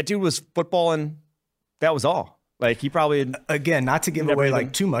 that dude was footballing. That was all. He probably again, not to give away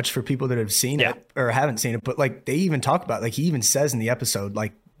too much for people that have seen it or haven't seen it, but they even talk about he even says in the episode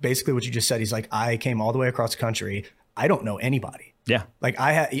basically what you just said. He's like, I came all the way across the country. I don't know anybody. Yeah,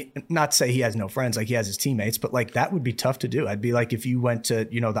 not to say he has no friends. He has his teammates, but that would be tough to do. I'd be if you went to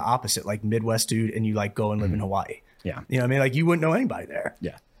the opposite, Midwest dude, and you go and live in Hawaii. Yeah, you know what I mean. You wouldn't know anybody there.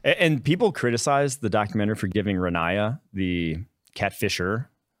 Yeah. And people criticize the documentary for giving Renaya, the catfisher,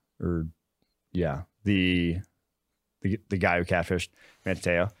 the guy who catfished Manti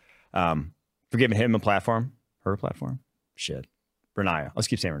Te'o, for giving him her platform. Shit, Renaya. Let's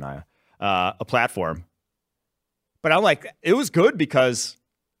keep saying Renaya. A platform. But I'm it was good because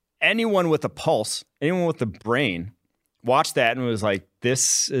anyone with a pulse, anyone with a brain, watched that and was like,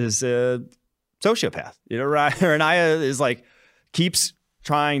 this is a sociopath. Renaya is keeps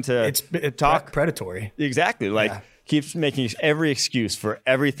trying to talk predatory. Exactly. Keeps making every excuse for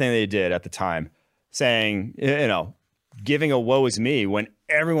everything they did at the time, saying, giving a woe is me when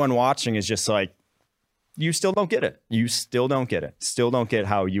everyone watching is just you still don't get it. You still don't get it. Still don't get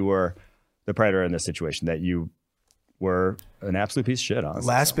how you were the predator in this situation, that you were an absolute piece of shit, honestly.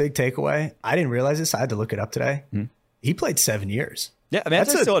 Last big takeaway. I didn't realize this. I had to look it up today. He played 7 years. Yeah. I mean,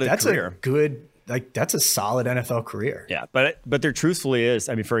 that's a good, that's a solid NFL career. Yeah, but there truthfully is.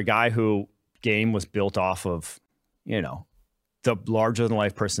 I mean, for a guy who game was built off of, the larger than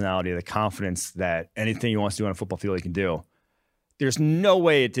life personality, the confidence that anything he wants to do on a football field he can do. There's no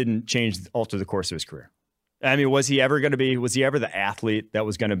way it didn't alter the course of his career. I mean, was he ever the athlete that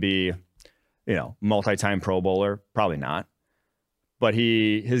was going to be, multi-time Pro Bowler? Probably not. But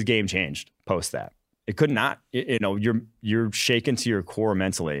his game changed post that. It could not. You're shaken to your core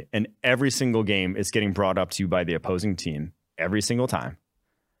mentally, and every single game is getting brought up to you by the opposing team every single time.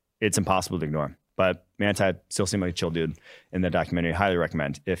 It's impossible to ignore. But Manti still seemed like a chill dude in the documentary. Highly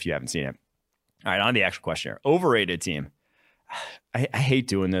recommend if you haven't seen it. All right, on the actual question here. Overrated team. I hate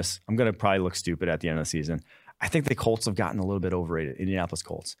doing this. I'm going to probably look stupid at the end of the season. I think the Colts have gotten a little bit overrated. Indianapolis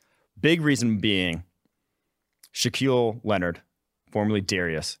Colts. Big reason being Shaquille Leonard, formerly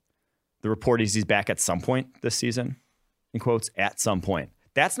Darius. The report is he's back at some point this season, in quotes, at some point.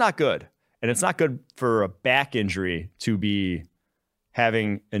 That's not good. And it's not good for a back injury to be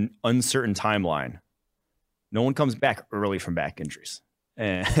having an uncertain timeline. No one comes back early from back injuries.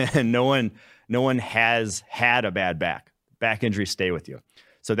 And no one has had a bad back. Back injuries stay with you.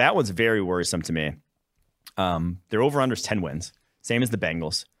 So that was very worrisome to me. Their over-under is 10 wins, same as the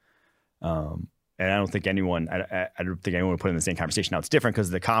Bengals. And I don't think anyone would put in the same conversation. Now it's different because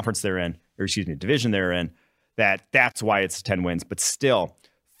of the conference they're in, division they're in, that's why it's 10 wins. But still,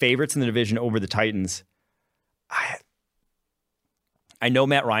 favorites in the division over the Titans. I know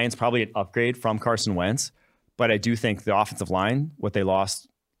Matt Ryan's probably an upgrade from Carson Wentz, But I do think the offensive line, what they lost,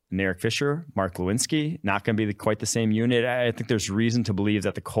 Eric Fisher, Mark Lewinsky, not going to be quite the same unit. I think there's reason to believe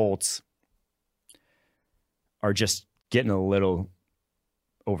that the Colts are just getting a little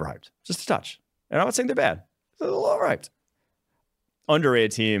overhyped. Just a touch. And I'm not saying they're bad. They're a little overhyped.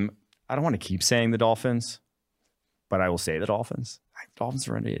 Underrated team. I don't want to keep saying the Dolphins, but I will say the Dolphins. Dolphins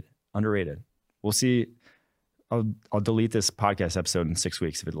are underrated. We'll see. I'll delete this podcast episode in 6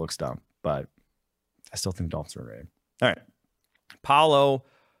 weeks if it looks dumb, but I still think the Dolphins are underrated. All right.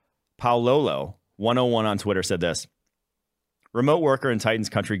 Paololo 101 on Twitter said this. Remote worker in Titans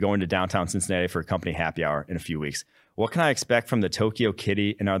country going to downtown Cincinnati for a company happy hour in a few weeks. What can I expect from the Tokyo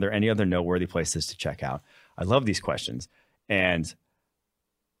Kitty, and are there any other noteworthy places to check out? I love these questions. And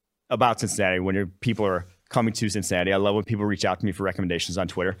about Cincinnati, when people are coming to Cincinnati, I love when people reach out to me for recommendations on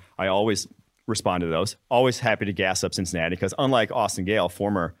Twitter. I always respond to those. Always happy to gas up Cincinnati because unlike Austin Gale,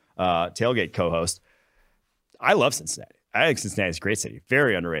 former Tailgate co-host, I love Cincinnati. I think Cincinnati is a great city.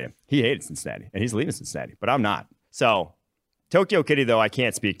 Very underrated. He hated Cincinnati, and he's leaving Cincinnati, but I'm not. So Tokyo Kitty, though, I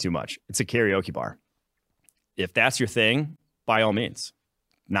can't speak too much. It's a karaoke bar. If that's your thing, by all means.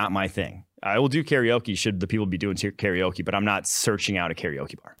 Not my thing. I will do karaoke should the people be doing karaoke, but I'm not searching out a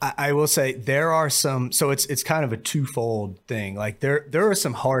karaoke bar. I will say there are some, so it's kind of a twofold thing. Like there are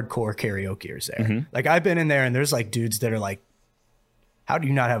some hardcore karaokeers there. Mm-hmm. Like I've been in there and there's like dudes that are like, how do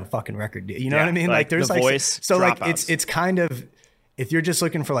you not have a fucking record deal? You know what I mean? Like there's the like, voice so like it's kind of, if you're just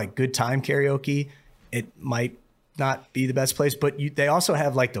looking for like good time karaoke, it might not be the best place, but they also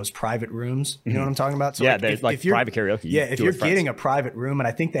have like those private rooms. You know what I'm talking about? So yeah, if private karaoke. Yeah, if you're getting a private room, and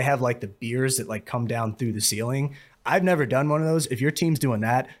I think they have like the beers that like come down through the ceiling. I've never done one of those. If your team's doing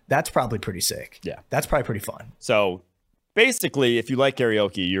that, that's probably pretty sick. Yeah, that's probably pretty fun. So basically, if you like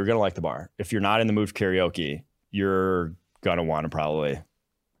karaoke, you're gonna like the bar. If you're not in the mood for karaoke, you're gonna want to probably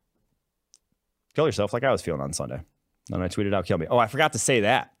kill yourself, like I was feeling on Sunday. Then I tweeted out "Kill me." Oh, I forgot to say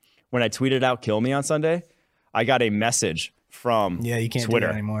that when I tweeted out "Kill me" on Sunday. I got a message from you can't Twitter do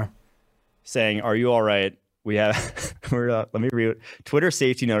that anymore saying, "Are you all right? We have let me read it. Twitter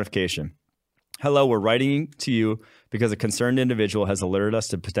safety notification. Hello, we're writing to you because a concerned individual has alerted us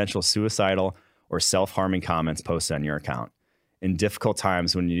to potential suicidal or self-harming comments posted on your account. In difficult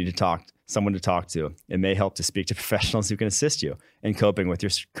times when you need someone to talk to, it may help to speak to professionals who can assist you in coping with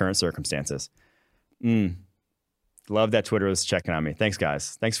your current circumstances." Love that Twitter was checking on me. Thanks,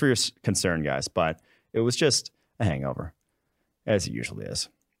 guys. Thanks for your concern, guys. But it was just a hangover, as it usually is.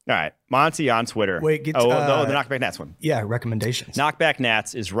 All right. Monty on Twitter. Wait, the Knockback Nats one. Yeah, recommendations. Knockback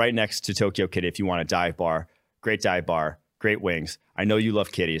Nats is right next to Tokyo Kitty if you want a dive bar. Great dive bar. Great wings. I know you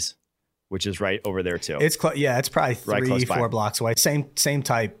love kitties, which is right over there, too. It's it's probably 3-4 blocks away. Same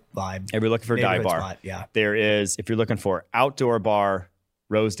type vibe. If you're looking for a dive bar, spot, yeah. There is, if you're looking for outdoor bar,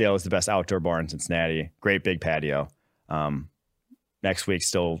 Rosedale is the best outdoor bar in Cincinnati. Great big patio. Next week,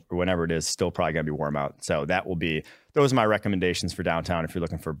 still, or whenever it is, still probably going to be warm out. So those are my recommendations for downtown if you're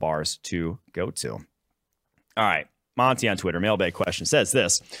looking for bars to go to. All right. Monty on Twitter, mailbag question, says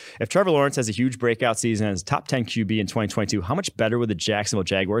this. If Trevor Lawrence has a huge breakout season as a top 10 QB in 2022, how much better would the Jacksonville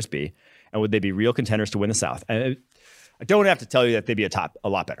Jaguars be? And would they be real contenders to win the South? I don't have to tell you that they'd be a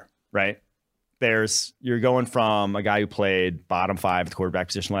lot better, right? You're going from a guy who played bottom 5 at the quarterback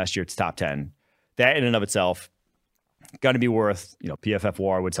position last year to top 10. That in and of itself, going to be worth, PFF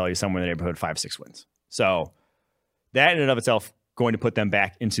WAR would tell you somewhere in the neighborhood 5-6 wins. So that in and of itself going to put them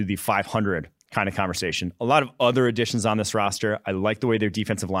back into the 500 kind of conversation. A lot of other additions on this roster. I like the way their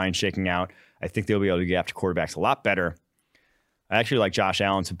defensive line is shaking out. I think they'll be able to get after quarterbacks a lot better. I actually like Josh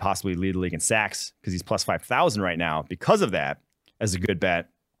Allen to possibly lead the league in sacks because he's plus 5,000 right now. Because of that, as a good bet,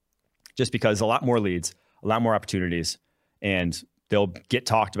 just because a lot more leads, a lot more opportunities, and they'll get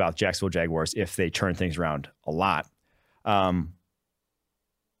talked about, Jacksonville Jaguars, if they turn things around a lot. But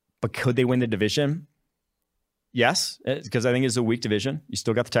could they win the division? Yes, because I think it's a weak division. You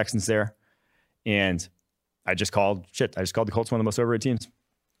still got the Texans there. And I just called the Colts one of the most overrated teams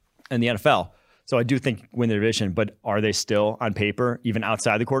in the NFL. So I do think win the division, but are they still on paper, even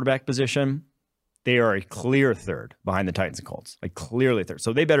outside the quarterback position? They are a clear third behind the Titans and Colts, like clearly third.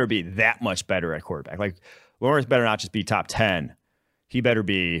 So they better be that much better at quarterback. Like Lawrence better not just be top 10. He better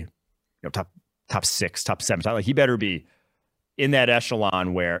be top 6, top 7. Like he better be in that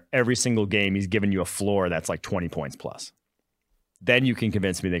echelon where every single game he's giving you a floor that's like 20 points plus. Then you can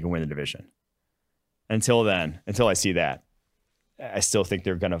convince me they can win the division. Until I see that, I still think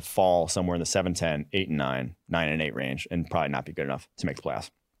they're going to fall somewhere in the 7-10, 8-9, 9-8 range, and probably not be good enough to make the playoffs.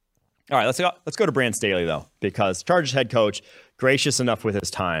 All right, let's go to Brandon Staley, though, because Chargers head coach, gracious enough with his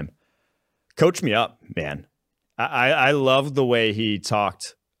time. Coach me up, man. I love the way he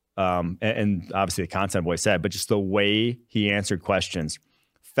talked and obviously the content of what he said, but just the way he answered questions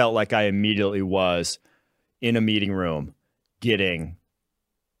felt like I immediately was in a meeting room getting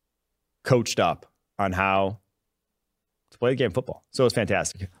coached up on how to play the game of football. So it was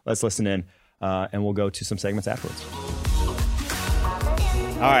fantastic. Let's listen in, and we'll go to some segments afterwards.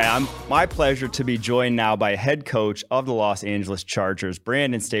 All right, my pleasure to be joined now by head coach of the Los Angeles Chargers,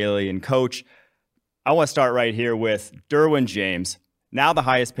 Brandon Staley. And coach, I want to start right here with Derwin James, now the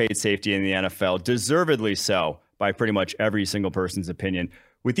highest paid safety in the NFL, deservedly so by pretty much every single person's opinion.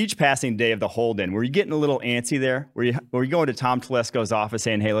 With each passing day of the hold-in, were you getting a little antsy there? Were you going to Tom Telesco's office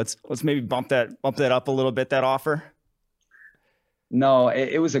saying, "Hey, let's maybe bump that up a little bit, that offer"? No,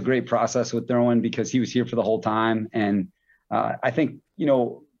 it was a great process with Derwin because he was here for the whole time, and I think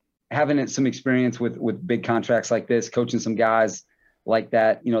having some experience with big contracts like this, coaching some guys like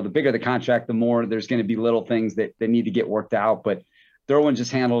that, the bigger the contract, the more there's going to be little things that need to get worked out. But Derwin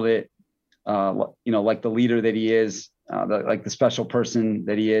just handled it, like the leader that he is. Like the special person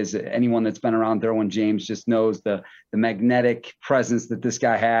that he is. Anyone that's been around Derwin James just knows the magnetic presence that this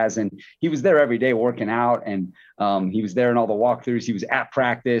guy has. And he was there every day working out, and he was there in all the walkthroughs. He was at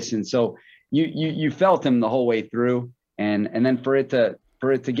practice. And so you felt him the whole way through. And then for it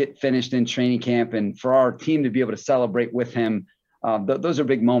to get finished in training camp and for our team to be able to celebrate with him, those are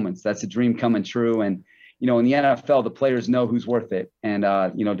big moments. That's a dream coming true. And, in the NFL, the players know who's worth it. And,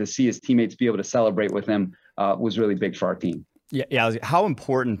 to see his teammates be able to celebrate with him was really big for our team. Yeah. How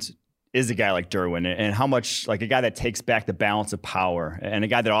important is a guy like Derwin, and how much, like, a guy that takes back the balance of power, and a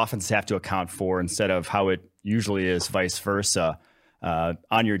guy that offenses have to account for instead of how it usually is vice versa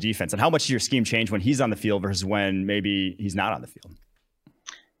on your defense? And how much does your scheme change when he's on the field versus when maybe he's not on the field?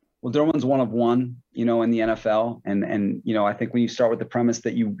 Well, Derwin's one of one, in the NFL. And I think when you start with the premise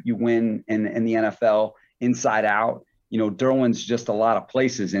that you win in the NFL inside out, Derwin's just a lot of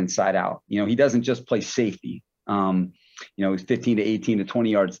places inside out. He doesn't just play safety. He's 15 to 18 to 20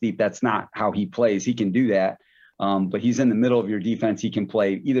 yards deep. That's not how he plays. He can do that. But he's in the middle of your defense. He can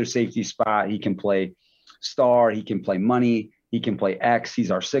play either safety spot. He can play star. He can play money. He can play X. He's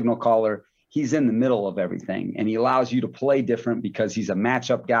our signal caller. He's in the middle of everything. And he allows you to play different because he's a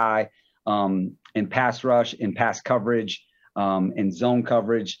matchup guy in pass rush, in pass coverage, in zone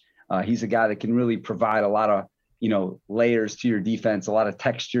coverage. He's a guy that can really provide a lot of, layers to your defense, a lot of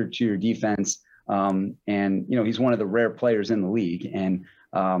texture to your defense. And he's one of the rare players in the league. And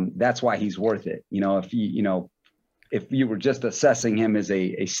that's why he's worth it. If you were just assessing him as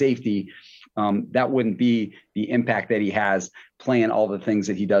a safety, that wouldn't be the impact that he has playing all the things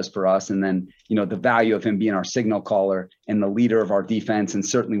that he does for us. And then, the value of him being our signal caller and the leader of our defense, and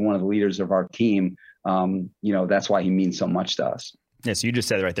certainly one of the leaders of our team. That's why he means so much to us. Yeah, so you just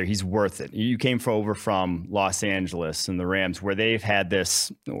said it right there. He's worth it. You came over from Los Angeles and the Rams, where they've had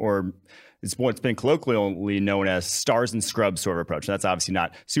this, or it's what's been colloquially known as stars and scrubs sort of approach. That's obviously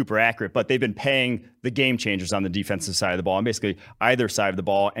not super accurate, but they've been paying the game changers on the defensive side of the ball, and basically either side of the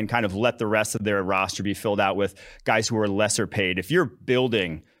ball, and kind of let the rest of their roster be filled out with guys who are lesser paid. If you're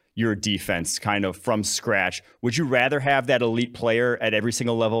building your defense kind of from scratch, would you rather have that elite player at every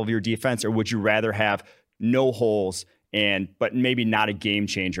single level of your defense, or would you rather have no holes but maybe not a game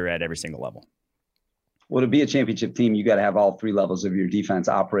changer at every single level? Well, to be a championship team, you got to have all three levels of your defense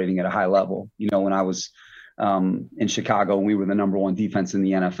operating at a high level. When I was in Chicago and we were the number one defense in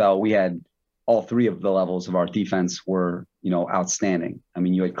the NFL, we had all three of the levels of our defense were, outstanding. I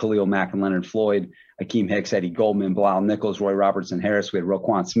mean, you had Khalil Mack and Leonard Floyd, Akeem Hicks, Eddie Goldman, Bilal Nichols, Roy Robertson Harris. We had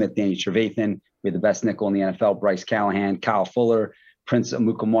Roquan Smith, Danny Trevathan. We had the best nickel in the NFL, Bryce Callahan, Kyle Fuller, Prince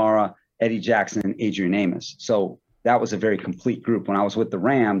Amukamara, Eddie Jackson, and Adrian Amos. So that was a very complete group. When I was with the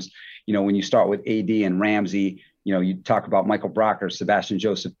Rams, when you start with AD and Ramsey, you talk about Michael Brocker, Sebastian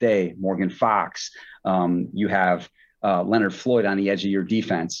Joseph Day, Morgan Fox. You have Leonard Floyd on the edge of your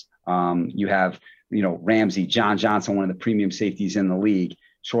defense. You have, Ramsey, John Johnson, one of the premium safeties in the league,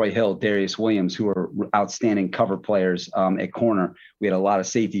 Troy Hill, Darius Williams, who are outstanding cover players at corner. We had a lot of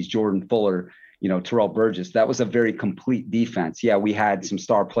safeties, Jordan Fuller, Terrell Burgess. That was a very complete defense. Yeah, we had some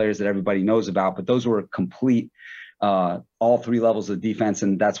star players that everybody knows about, but those were complete all three levels of defense.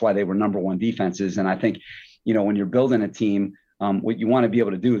 And that's why they were number one defenses. And I think, when you're building a team, what you want to be able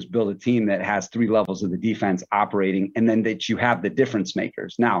to do is build a team that has three levels of the defense operating, and then that you have the difference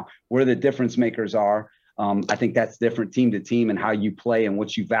makers. Now, where the difference makers are, I think that's different team to team and how you play and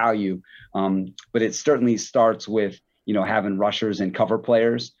what you value. But it certainly starts with, having rushers and cover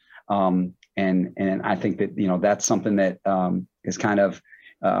players. And I think that, that's something that is kind of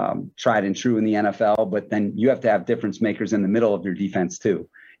tried and true in the NFL, but then you have to have difference makers in the middle of your defense too.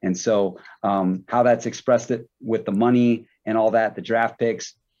 And so how that's expressed it with the money and all that, the draft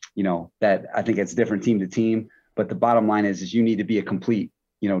picks, that I think it's different team to team. But the bottom line is you need to be a complete,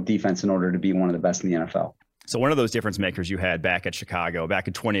 defense in order to be one of the best in the NFL. So one of those difference makers you had back at Chicago back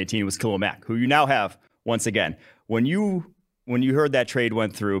in 2018 was Khalil Mack, who you now have once again. When you heard that trade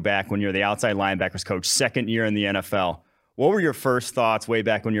went through back when you're the outside linebackers coach, second year in the NFL, what were your first thoughts way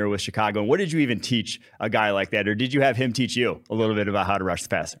back when you were with Chicago? And what did you even teach a guy like that? Or did you have him teach you a little bit about how to rush the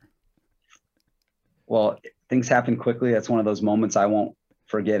passer? Well, things happen quickly. That's one of those moments I won't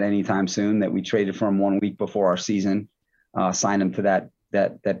forget anytime soon, that we traded for him 1 week before our season, signed him to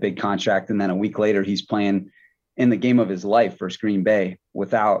that big contract. And then a week later, he's playing in the game of his life versus Green Bay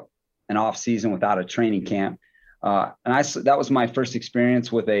without an off season, without a training camp. That was my first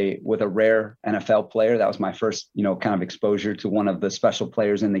experience with a rare NFL player. That was my first, kind of exposure to one of the special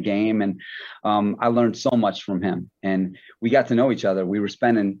players in the game. And I learned so much from him, and we got to know each other. We were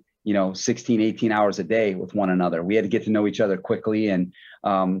spending, 16, 18 hours a day with one another. We had to get to know each other quickly. And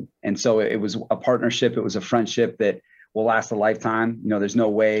so it was a partnership. It was a friendship that will last a lifetime. There's no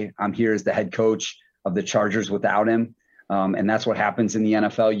way I'm here as the head coach of the Chargers without him. And that's what happens in the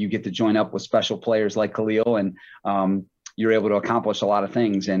NFL. You get to join up with special players like Khalil, and you're able to accomplish a lot of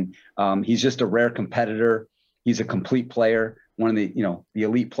things. And he's just a rare competitor. He's a complete player, one of the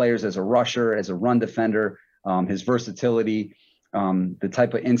elite players as a rusher, as a run defender, his versatility, the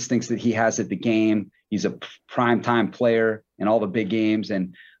type of instincts that he has at the game. He's a prime time player in all the big games.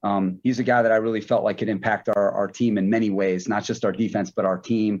 And he's a guy that I really felt like could impact our team in many ways, not just our defense, but our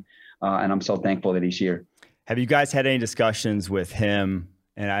team. And I'm so thankful that he's here. Have you guys had any discussions with him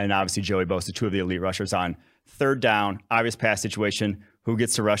and obviously Joey Bosa, two of the elite rushers, on third down, obvious pass situation, who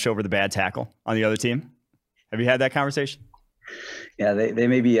gets to rush over the bad tackle on the other team? Have you had that conversation? Yeah, they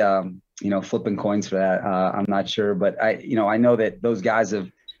may be, flipping coins for that. I'm not sure, but I know that those guys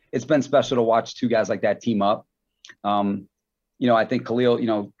it's been special to watch two guys like that team up. I think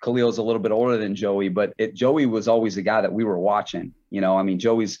Khalil's a little bit older than Joey, but Joey was always the guy that we were watching.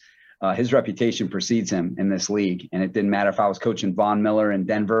 Joey's, his reputation precedes him in this league. And it didn't matter if I was coaching Von Miller in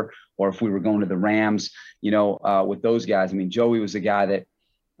Denver or if we were going to the Rams, with those guys. Joey was a guy that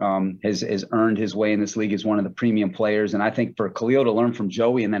has earned his way in this league as one of the premium players. And I think for Khalil to learn from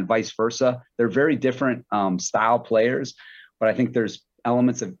Joey and then vice versa, they're very different style players, but I think there's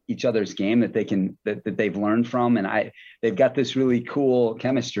elements of each other's game that that they've learned from. And they've got this really cool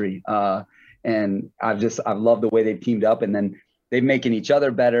chemistry. And I've loved the way they've teamed up, and then they're making each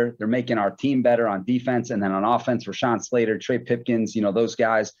other better. They're making our team better on defense. And then on offense, Rashawn Slater, Trey Pipkins, those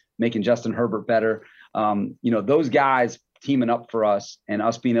guys making Justin Herbert better. Those guys teaming up for us, and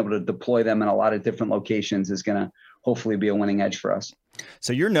us being able to deploy them in a lot of different locations is going to hopefully be a winning edge for us.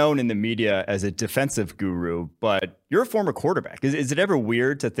 So you're known in the media as a defensive guru, but you're a former quarterback. Is it ever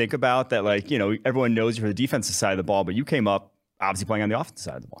weird to think about that? Everyone knows you for the defensive side of the ball, but you came up obviously playing on the offensive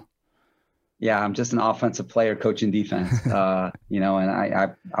side of the ball. Yeah, I'm just an offensive player coaching defense, and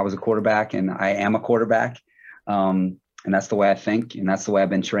I was a quarterback, and I am a quarterback. And that's the way I think, and that's the way I've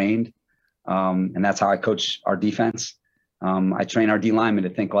been trained. And that's how I coach our defense. I train our D linemen to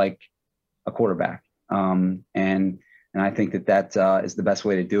think like a quarterback. And I think that is the best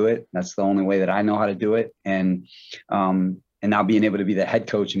way to do it. That's the only way that I know how to do it. And now being able to be the head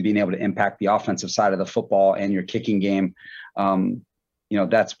coach and being able to impact the offensive side of the football and your kicking game,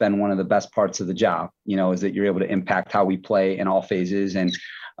 that's been one of the best parts of the job, is that you're able to impact how we play in all phases. And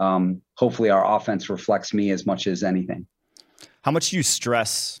hopefully our offense reflects me as much as anything. How much do you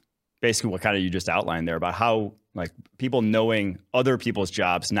stress basically what kind of you just outlined there about how people knowing other people's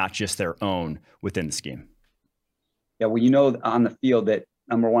jobs, not just their own within the scheme? Yeah, well, on the field that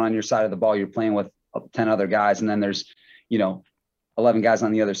number one on your side of the ball, you're playing with 10 other guys. And then there's, 11 guys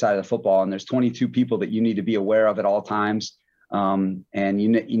on the other side of the football. And there's 22 people that you need to be aware of at all times. And you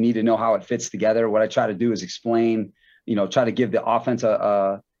need to know how it fits together. What I try to do is explain, try to give the offense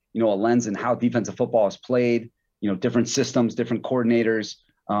a lens in how defensive football is played, different systems, different coordinators,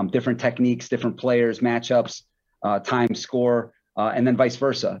 different techniques, different players, matchups, time, score, and then vice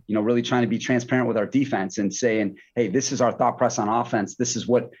versa, really trying to be transparent with our defense and saying, hey, this is our thought process on offense. This is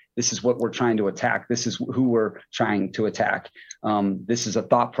what we're trying to attack. This is who we're trying to attack. This is a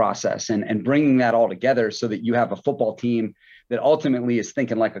thought process, and bringing that all together so that you have a football team that ultimately is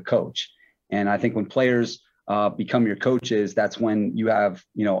thinking like a coach. And I think when players become your coaches, that's when you have,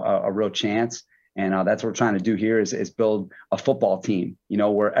 a real chance. And that's what we're trying to do here is build a football team,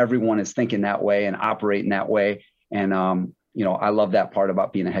 where everyone is thinking that way and operating that way. And, I love that part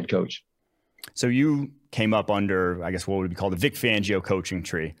about being a head coach. So you came up under, I guess, what would be called the Vic Fangio coaching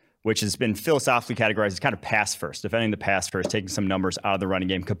tree, which has been philosophically categorized as kind of pass first, defending the pass first, taking some numbers out of the running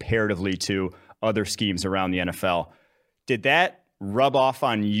game comparatively to other schemes around the NFL. Did that rub off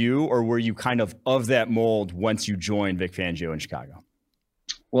on you, or were you kind of that mold once you joined Vic Fangio in Chicago?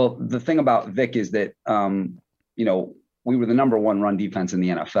 Well, the thing about Vic is that, we were the number one run defense in the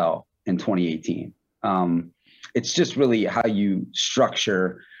NFL in 2018. It's just really how you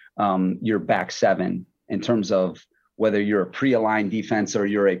structure your back seven in terms of whether you're a pre-aligned defense or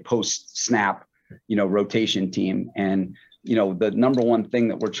you're a post-snap, rotation team. And, the number one thing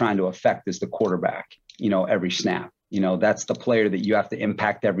that we're trying to affect is the quarterback, every snap. That's the player that you have to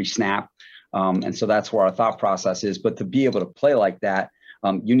impact every snap. And so that's where our thought process is. But to be able to play like that,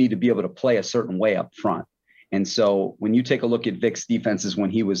 you need to be able to play a certain way up front. And so when you take a look at Vic's defenses when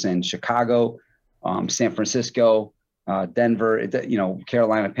he was in Chicago, San Francisco, Denver,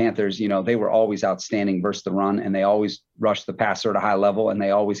 Carolina Panthers, they were always outstanding versus the run, and they always rushed the passer at a high level, and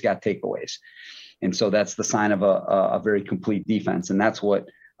they always got takeaways. And so that's the sign of a very complete defense. And that's what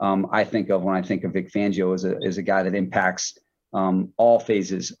I think of when I think of Vic Fangio as a guy that impacts all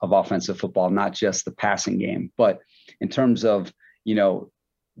phases of offensive football, not just the passing game. But in terms of,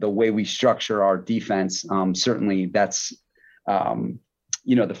 the way we structure our defense, certainly that's,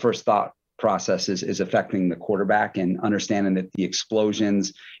 the first thought process is affecting the quarterback and understanding that the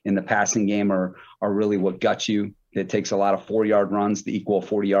explosions in the passing game are really what guts you. It takes a lot of 4-yard runs to equal a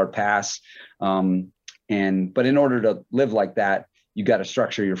 40-yard pass. But in order to live like that, you got to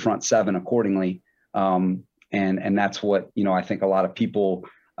structure your front seven accordingly. And that's what, I think a lot of people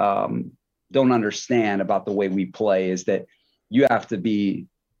don't understand about the way we play is that you have to be,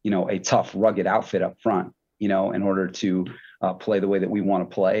 a tough, rugged outfit up front, in order to play the way that we want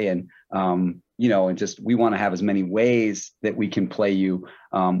to play. And, and just, we want to have as many ways that we can play you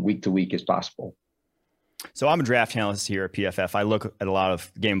week to week as possible. So I'm a draft analyst here at PFF. I look at a lot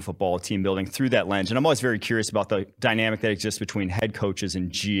of game of football, team building through that lens. And I'm always very curious about the dynamic that exists between head coaches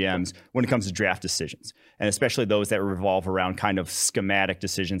and GMs when it comes to draft decisions, and especially those that revolve around kind of schematic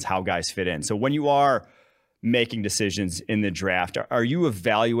decisions, how guys fit in. So when you are making decisions in the draft, are you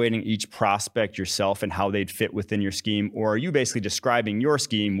evaluating each prospect yourself and how they'd fit within your scheme? Or are you basically describing your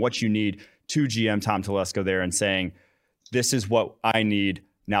scheme, what you need, to GM Tom Telesco there and saying, this is what I need,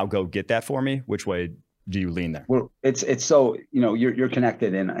 now go get that for me? Which way do you lean there? Well, it's so, you're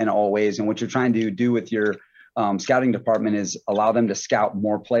connected in all ways. And what you're trying to do with your scouting department is allow them to scout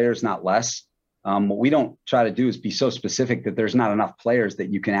more players, not less. What we don't try to do is be so specific that there's not enough players that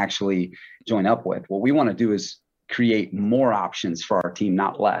you can actually join up with. What we want to do is create more options for our team,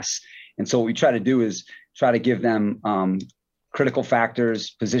 not less. And so what we try to do is try to give them critical factors,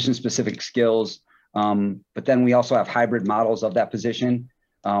 position specific skills. But then we also have hybrid models of that position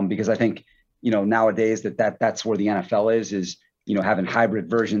because I think, nowadays that's where the NFL is having hybrid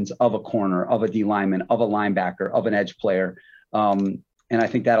versions of a corner, of a D lineman, of a linebacker, of an edge player. And I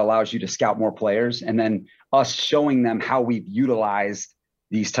think that allows you to scout more players, and then us showing them how we've utilized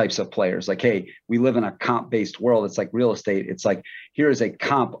these types of players. Like, hey, we live in a comp-based world. It's like real estate. It's like, here's a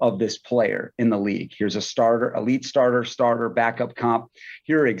comp of this player in the league. Here's a starter, elite starter, backup comp.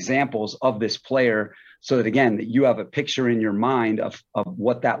 Here are examples of this player so that, again, that you have a picture in your mind of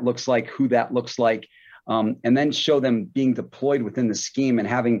what that looks like, who that looks like, and then show them being deployed within the scheme and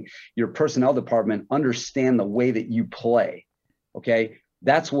having your personnel department understand the way that you play. Okay.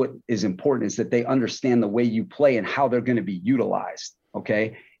 That's what is important, is that they understand the way you play and how they're going to be utilized.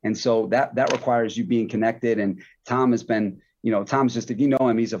 Okay. And so that requires you being connected. And Tom has been, Tom's just, if you know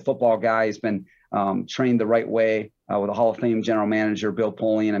him, he's a football guy. He's been trained the right way with a Hall of Fame general manager, Bill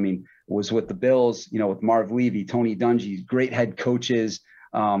Polian. I mean, was with the Bills, with Marv Levy, Tony Dungy, great head coaches.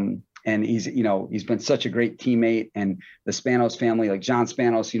 And he's been such a great teammate. And the Spanos family, like John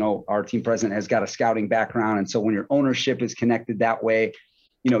Spanos, our team president, has got a scouting background. And so when your ownership is connected that way,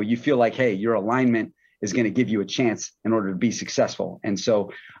 you feel like, hey, your alignment is going to give you a chance in order to be successful. And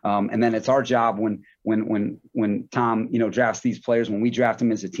so, and then it's our job when Tom, drafts these players, when we draft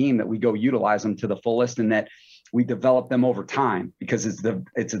them as a team, that we go utilize them to the fullest and that we develop them over time, because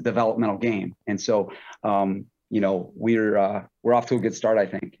it's a developmental game. And so, we're off to a good start, I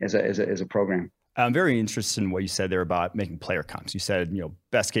think, as a program. I'm very interested in what you said there about making player comps. You said,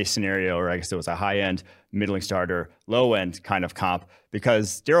 best case scenario, or I guess it was a high end, middling starter, low end kind of comp,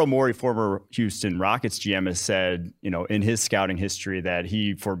 because Daryl Morey, former Houston Rockets GM, has said, in his scouting history that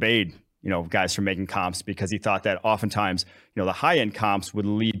he forbade, guys from making comps because he thought that oftentimes, the high end comps would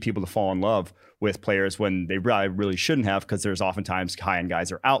lead people to fall in love with players when they really shouldn't have, because there's oftentimes high end guys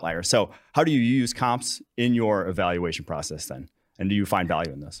are outliers. So how do you use comps in your evaluation process then? And do you find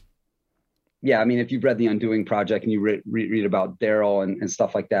value in this? Yeah, I mean, if you've read The Undoing Project and you read about Daryl and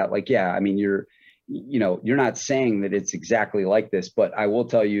stuff like that, like, yeah, I mean, you're not saying that it's exactly like this, but I will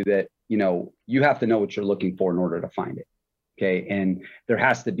tell you that, you have to know what you're looking for in order to find it. Okay. And there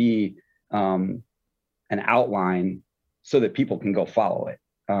has to be an outline so that people can go follow it.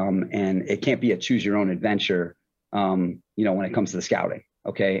 And it can't be a choose your own adventure, when it comes to the scouting.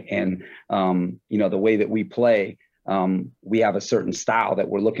 Okay. And, the way that we play, we have a certain style that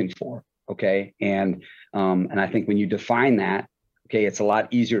we're looking for. Okay. And I think when you define that, okay, it's a lot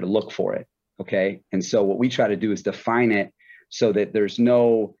easier to look for it. Okay. And so what we try to do is define it so that there's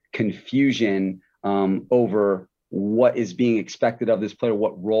no confusion over what is being expected of this player,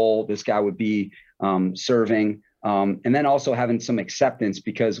 what role this guy would be serving. And then also having some acceptance,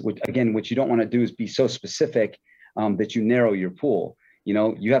 because what you don't want to do is be so specific that you narrow your pool.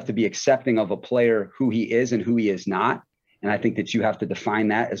 You have to be accepting of a player, who he is and who he is not. And I think that you have to define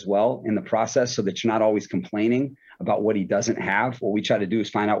that as well in the process, so that you're not always complaining about what he doesn't have. What we try to do is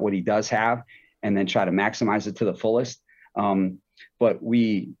find out what he does have and then try to maximize it to the fullest. But what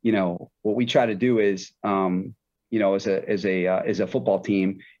we try to do is, as a football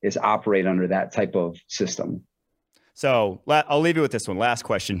team, is operate under that type of system. So I'll leave you with this one. Last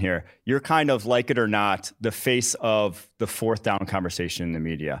question here. You're kind of, like it or not, the face of the fourth down conversation in the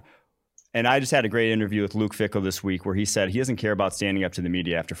media. And I just had a great interview with Luke Fickell this week where he said he doesn't care about standing up to the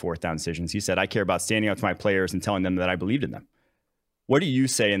media after fourth down decisions. He said, I care about standing up to my players and telling them that I believed in them. What do you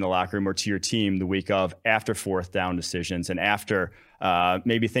say in the locker room or to your team the week of after fourth down decisions and after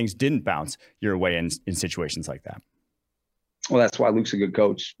maybe things didn't bounce your way in situations like that? Well, that's why Luke's a good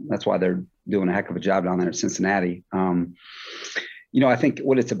coach. That's why they're doing a heck of a job down there at Cincinnati. I think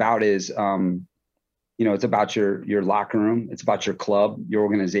what it's about is, it's about your locker room. It's about your club, your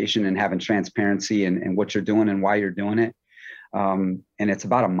organization, and having transparency and what you're doing and why you're doing it. And it's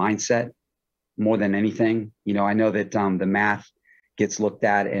about a mindset more than anything. I know that the math gets looked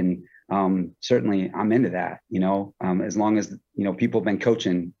at, and certainly I'm into that. As long as people have been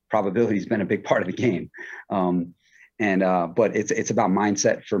coaching, probability's been a big part of the game. But it's about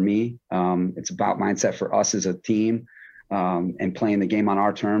mindset for me. It's about mindset for us as a team, and playing the game on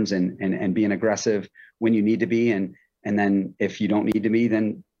our terms and being aggressive when you need to be. And then if you don't need to be,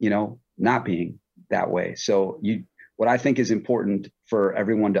 then, not being that way. So what I think is important for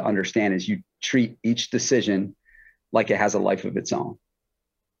everyone to understand is you treat each decision like it has a life of its own.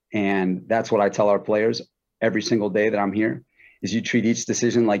 And that's what I tell our players every single day that I'm here, is you treat each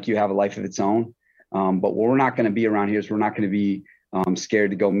decision like you have a life of its own. But what we're not going to be around here is we're not going to be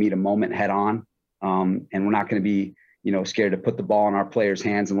scared to go meet a moment head on. And we're not going to be, scared to put the ball in our players'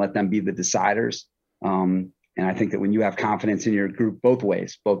 hands and let them be the deciders. And I think that when you have confidence in your group both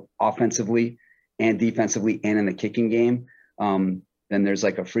ways, both offensively and defensively and in the kicking game, then there's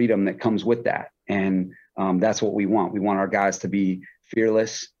like a freedom that comes with that. And that's what we want. We want our guys to be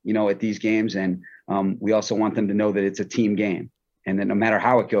fearless, at these games. And we also want them to know that it's a team game, and that no matter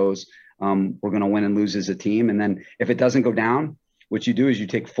how it goes, we're going to win and lose as a team. And then if it doesn't go down, what you do is you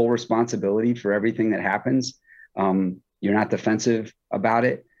take full responsibility for everything that happens. You're not defensive about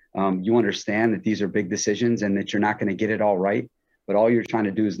it. You understand that these are big decisions and that you're not going to get it all right, but all you're trying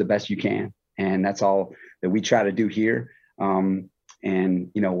to do is the best you can. And that's all that we try to do here. And,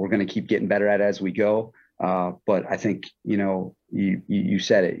 we're going to keep getting better at it as we go. But I think, you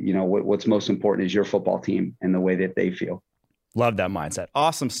said it, what's most important is your football team and the way that they feel. Love that mindset.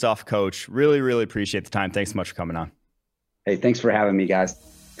 Awesome stuff, Coach. Really, really appreciate the time. Thanks so much for coming on. Hey, thanks for having me, guys.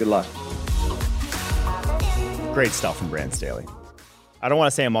 Good luck. Great stuff from Brandon Staley. I don't want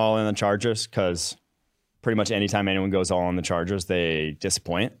to say I'm all in on the Chargers, because pretty much anytime anyone goes all in the Chargers, they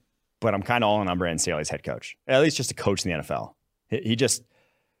disappoint. But I'm kind of all in on Brandon Staley's head coach, at least just a coach in the NFL. He just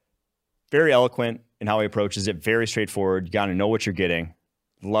very eloquent in how he approaches it, very straightforward. You got to know what you're getting.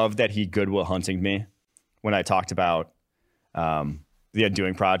 Love that he Goodwill Hunting me when I talked about the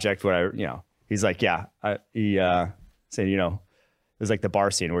Undoing Project, where he's like, he said, it was like the bar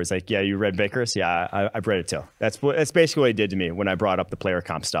scene where he's like, yeah, you read Vickers? Yeah, I've read it too. That's basically what he did to me when I brought up the player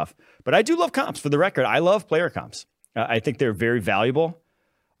comp stuff. But I do love comps. For the record, I love player comps. I think they're very valuable.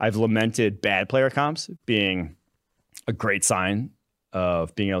 I've lamented bad player comps being a great sign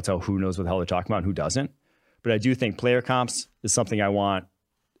of being able to tell who knows what the hell they're talking about and who doesn't. But I do think player comps is something I want.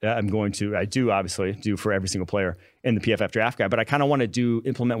 I do obviously do for every single player in the PFF draft guide, but I kind of want to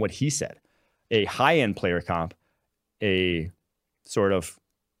implement what he said, a high-end player comp, a sort of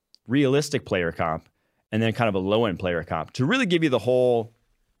realistic player comp, and then kind of a low-end player comp to really give you the whole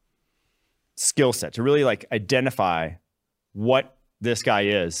skill set, to really identify what this guy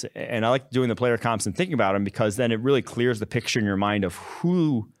is. And I like doing the player comps and thinking about him, because then it really clears the picture in your mind of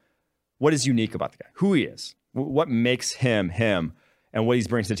what is unique about the guy, who he is, what makes him him, and what he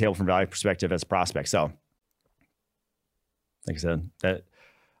brings to the table from a value perspective as a prospect. So, like I said, that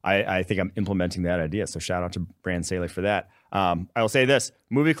I think I'm implementing that idea. So shout out to Brandon Staley for that. I will say this,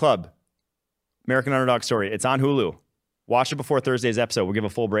 Movie Club, American Underdog Story. It's on Hulu. Watch it before Thursday's episode. We'll give a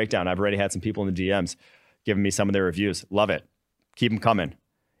full breakdown. I've already had some people in the DMs giving me some of their reviews. Love it. Keep them coming.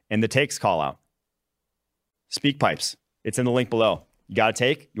 And the takes call out. Speak pipes. It's in the link below. You got a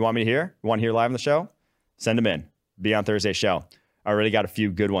take? You want me to hear? You want to hear live on the show? Send them in. Be on Thursday's show. I already got a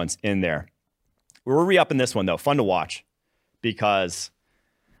few good ones in there. We're re-upping this one, though. Fun to watch because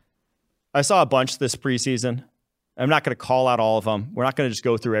I saw a bunch this preseason. I'm not going to call out all of them. We're not going to just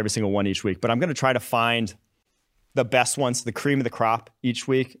go through every single one each week, but I'm going to try to find the best ones, the cream of the crop each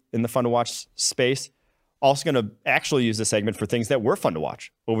week in the fun to watch space. Also going to actually use the segment for things that were fun to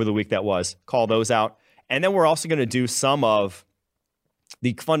watch over the week that was. Call those out. And then we're also going to do some of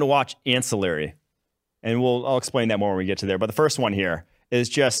the fun to watch ancillary. And I'll explain that more when we get to there. But the first one here is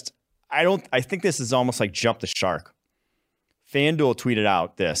just, I think this is almost like jump the shark. FanDuel tweeted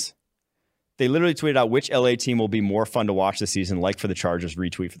out this. They literally tweeted out which LA team will be more fun to watch this season, like for the Chargers,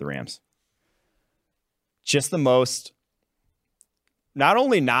 retweet for the Rams. Just the most, not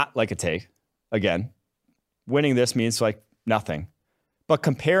only not like a take, again, winning this means like nothing, but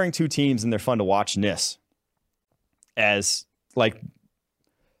comparing two teams and their fun to watchness as like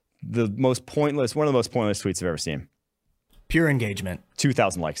the most pointless, one of the most pointless tweets I've ever seen. Pure engagement.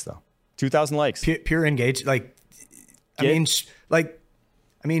 2,000 likes though. 2,000 likes. Pure engage. Like,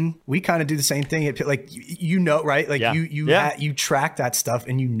 I mean, we kind of do the same thing. Like, you know, right? Like you track that stuff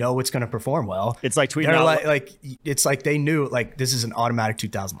and you know it's going to perform well. It's like tweeting out. It's like they knew like this is an automatic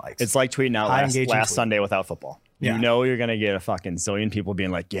 2,000 likes. It's like tweeting out last Sunday without football. Yeah. You know you're going to get a fucking zillion people being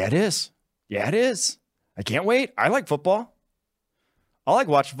like, yeah, it is. Yeah, it is. I can't wait. I like football. I like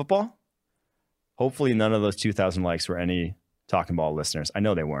watching football. Hopefully none of those 2,000 likes were any Talking Ball listeners. I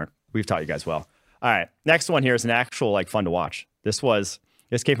know they weren't. We've taught you guys well. All right. Next one here is an actual like fun to watch. This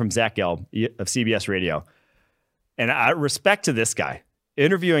came from Zach Gelb of CBS Radio. And I respect to this guy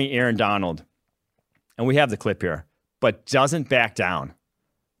interviewing Aaron Donald. And we have the clip here, but doesn't back down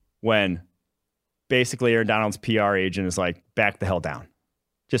when basically Aaron Donald's PR agent is like, back the hell down.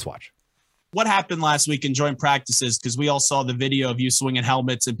 Just watch. What happened last week in joint practices? Because we all saw the video of you swinging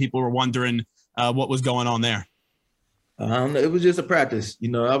helmets and people were wondering what was going on there. It was just a practice. You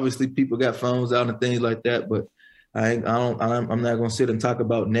know, obviously people got phones out and things like that, but I'm not going to sit and talk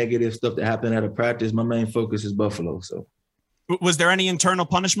about negative stuff that happened at a practice. My main focus is Buffalo. So was there any internal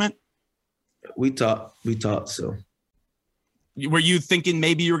punishment? We talked. So were you thinking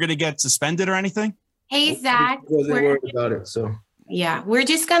maybe you were going to get suspended or anything? Hey, Zach. I wasn't worried about it. So yeah, we're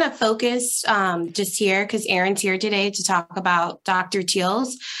just going to focus just here because Aaron's here today to talk about Dr.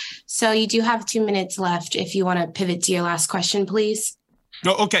 Teals. So you do have 2 minutes left if you want to pivot to your last question, please.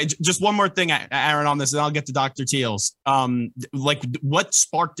 No, okay, just one more thing, Aaron, on this, and I'll get to Dr. Teals. Like, what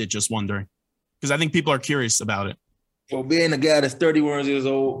sparked it, just wondering? Because I think people are curious about it. Well, being a guy that's 31 years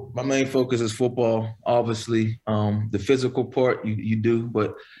old, my main focus is football, obviously. The physical part you do,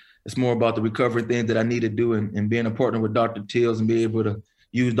 but it's more about the recovery thing that I need to do and being a partner with Dr. Teals and be able to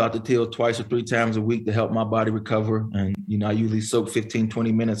use Dr. Teals 2 or 3 times a week to help my body recover. And, you know, I usually soak 15,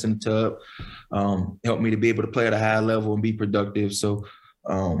 20 minutes in the tub, help me to be able to play at a high level and be productive. So,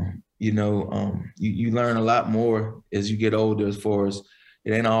 you learn a lot more as you get older as far as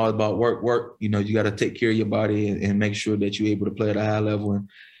it ain't all about work. You know, you got to take care of your body and make sure that you're able to play at a high level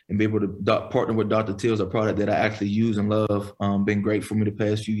and be able to partner with Dr. Teals, a product that I actually use and love. Been great for me the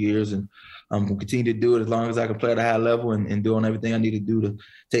past few years, and I'm going to continue to do it as long as I can play at a high level and doing everything I need to do to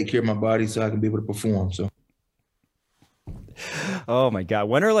take care of my body so I can be able to perform. So. Oh my God.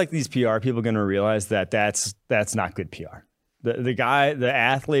 When are like these PR people going to realize that that's not good PR? The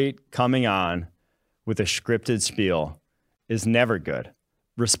athlete coming on with a scripted spiel is never good.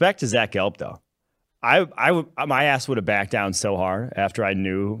 Respect to Zach Gelb though. My ass would have backed down so hard after I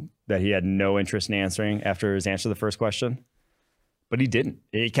knew that he had no interest in answering after his answer to the first question, but he didn't.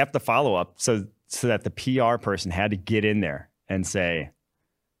 He kept the follow-up so that the PR person had to get in there and say,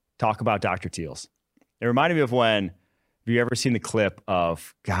 talk about Dr. Teals. It reminded me of when, have you ever seen the clip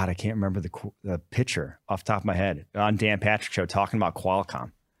of, God, I can't remember the pitcher off the top of my head, on Dan Patrick's show talking about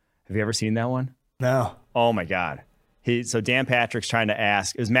Qualcomm. Have you ever seen that one? No. Oh my God. So Dan Patrick's trying to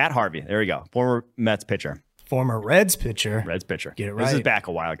ask, it was Matt Harvey. There we go. Former Mets pitcher. Former Reds pitcher. Get it right. This is back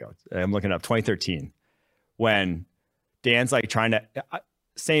a while ago. I'm looking up 2013 when Dan's like trying to,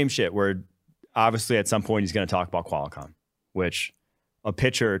 same shit where obviously at some point he's going to talk about Qualcomm, which a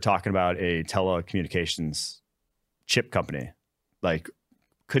pitcher talking about a telecommunications chip company, like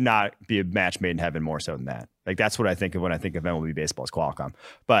could not be a match made in heaven more so than that. Like that's what I think of when I think of MLB baseball is Qualcomm.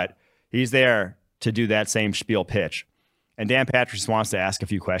 But he's there to do that same spiel pitch. And Dan Patrick just wants to ask a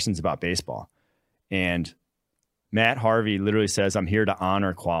few questions about baseball. And Matt Harvey literally says, "I'm here to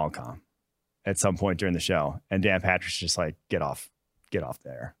honor Qualcomm" at some point during the show. And Dan Patrick's just like, get off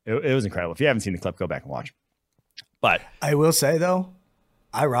there. It was incredible. If you haven't seen the clip, go back and watch. But I will say, though,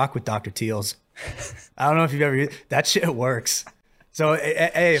 I rock with Dr. Teal's. I don't know if you've ever – that shit works. So,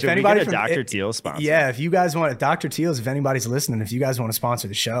 hey, if anybody we get a Dr. Teal's sponsor? Yeah, if you guys want – Dr. Teal's, if anybody's listening, if you guys want to sponsor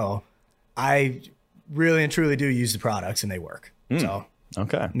the show, I really and truly do use the products, and they work. So,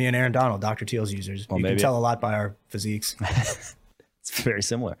 okay. Me and Aaron Donald, Dr. Teal's users. You can tell a lot by our physiques. It's very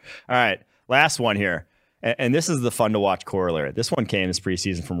similar. All right, last one here. And this is the fun to watch corollary. This one came this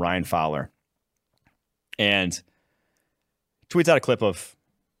preseason from Ryan Fowler. And tweets out a clip of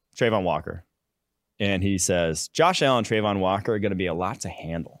Trayvon Walker. And he says, Josh Allen and Trayvon Walker are going to be a lot to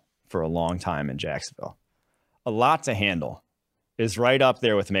handle for a long time in Jacksonville. A lot to handle is right up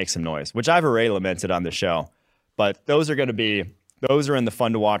there with make some noise, which I've already lamented on the show. But those are in the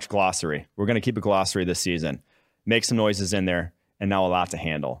fun to watch glossary. We're going to keep a glossary this season. Make some noise is in there. And now a lot to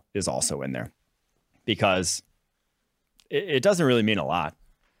handle is also in there. Because it doesn't really mean a lot.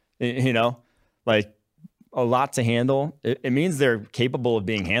 You know, like a lot to handle. It means they're capable of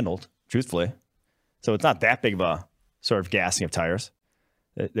being handled, truthfully. So it's not that big of a sort of gassing of tires.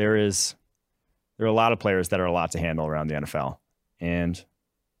 There are a lot of players that are a lot to handle around the NFL. And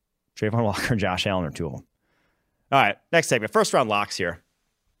Trayvon Walker and Josh Allen are two of them. All right, next segment. First round locks here.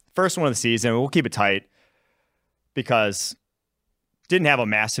 First one of the season. We'll keep it tight because didn't have a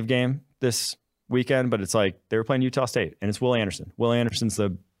massive game this weekend, but it's like they were playing Utah State, and it's Will Anderson. Will Anderson's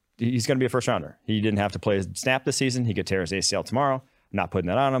he's going to be a first rounder. He didn't have to play a snap this season. He could tear his ACL tomorrow. I'm not putting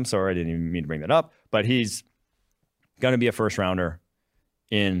that on him, sorry, I didn't even mean to bring that up. But he's going to be a first rounder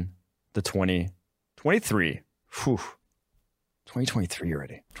in the 2023. 2023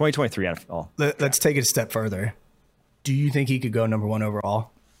 already. 2023 NFL. Let's take it a step further. Do you think he could go number 1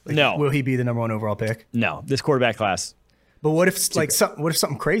 overall? No. Will he be the number 1 overall pick? No. This quarterback class. But what if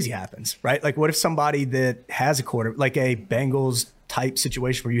something crazy happens, right? Like what if somebody that has a quarter, like a Bengals type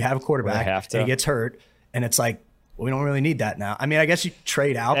situation where you have a quarterback and he gets hurt, and it's like, well, we don't really need that now. I mean, I guess you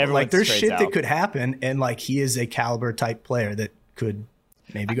trade out, but like there's shit that could happen, and like he is a caliber type player that could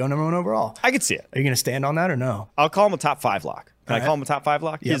maybe go number 1 overall. I could see it. Are you going to stand on that or no? I'll call him a top 5 lock. Can I call him a top 5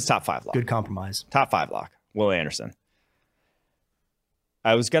 lock? Yep. He's a top 5 lock. Good compromise. Top 5 lock. Will Anderson.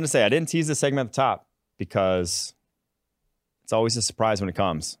 I was going to say I didn't tease this segment at the top because it's always a surprise when it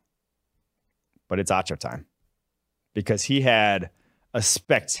comes. But it's Acho time. Because he had a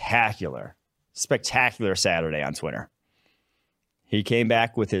spectacular Saturday on Twitter. He came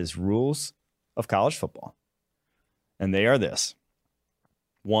back with his rules of college football. And they are this.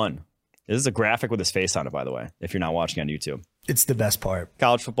 1. This is a graphic with his face on it, by the way, if you're not watching on YouTube. It's the best part.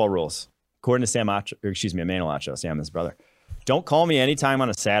 College football rules. According to Emmanuel Acho, Sam, his brother. Don't call me anytime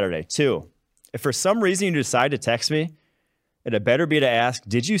on a Saturday. 2, if for some reason you decide to text me, it had better be to ask,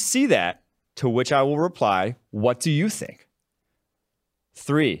 did you see that? To which I will reply, what do you think?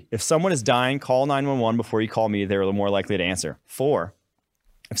 3, if someone is dying, call 911 before you call me. They're more likely to answer. 4,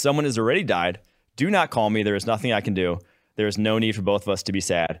 if someone has already died, do not call me. There is nothing I can do. There is no need for both of us to be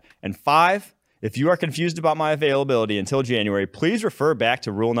sad. And 5, if you are confused about my availability until January, please refer back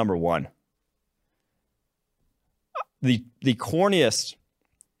to rule number 1. The corniest,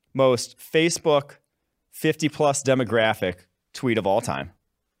 most Facebook 50-plus demographic tweet of all time.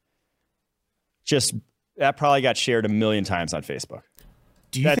 Just that probably got shared 1 million times on Facebook.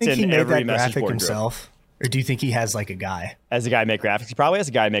 Do you think he made that graphic himself, or do you think he has like a guy? As a guy make graphics, he probably has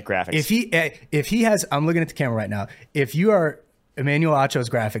a guy make graphics. If he has, I'm looking at the camera right now. If you are Emmanuel Acho's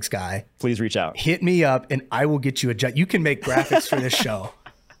graphics guy, please reach out. Hit me up, and I will get you you can make graphics for this show.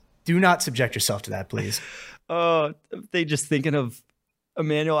 Do not subject yourself to that, please. Oh, they just thinking of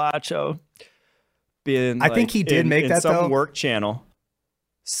Emmanuel Acho being. I think he did make that some though. Work channel,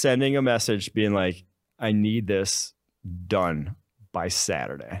 sending a message being like, "I need this done by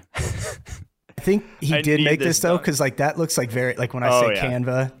Saturday." I think he did make this though, because like that looks like very like when I say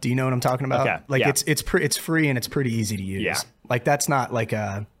Canva. Do you know what I'm talking about? Okay. Like it's free and it's pretty easy to use. Yeah. Like that's not like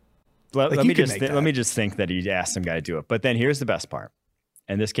a. Let me just think that he asked some guy to do it. But then here's the best part.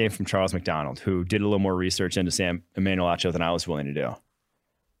 And this came from Charles McDonald, who did a little more research into Emmanuel Acho than I was willing to do.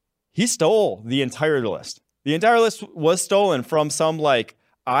 He stole the entire list. The entire list was stolen from some like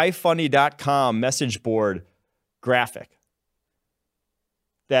ifunny.com message board graphic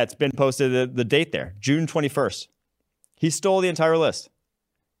that's been posted, the date there, June 21st. He stole the entire list.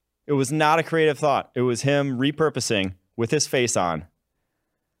 It was not a creative thought. It was him repurposing with his face on.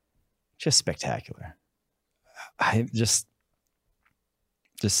 Just spectacular. Just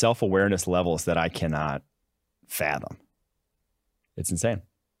self-awareness levels that I cannot fathom. It's insane.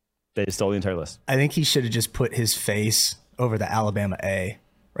 They stole the entire list. I think he should have just put his face over the Alabama A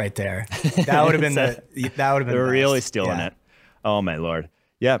right there. That would have been They're really stealing it. Oh my Lord.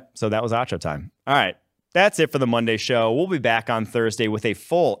 Yep. So that was Acho time. All right. That's it for the Monday show. We'll be back on Thursday with a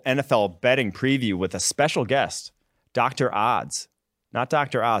full NFL betting preview with a special guest, Dr. Odds. Not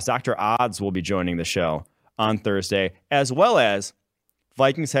Dr. Oz. Dr. Odds will be joining the show on Thursday, as well as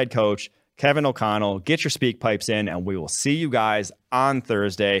Vikings head coach Kevin O'Connell. Get your speak pipes in, and we will see you guys on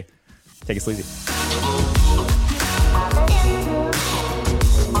Thursday. Take it sleazy.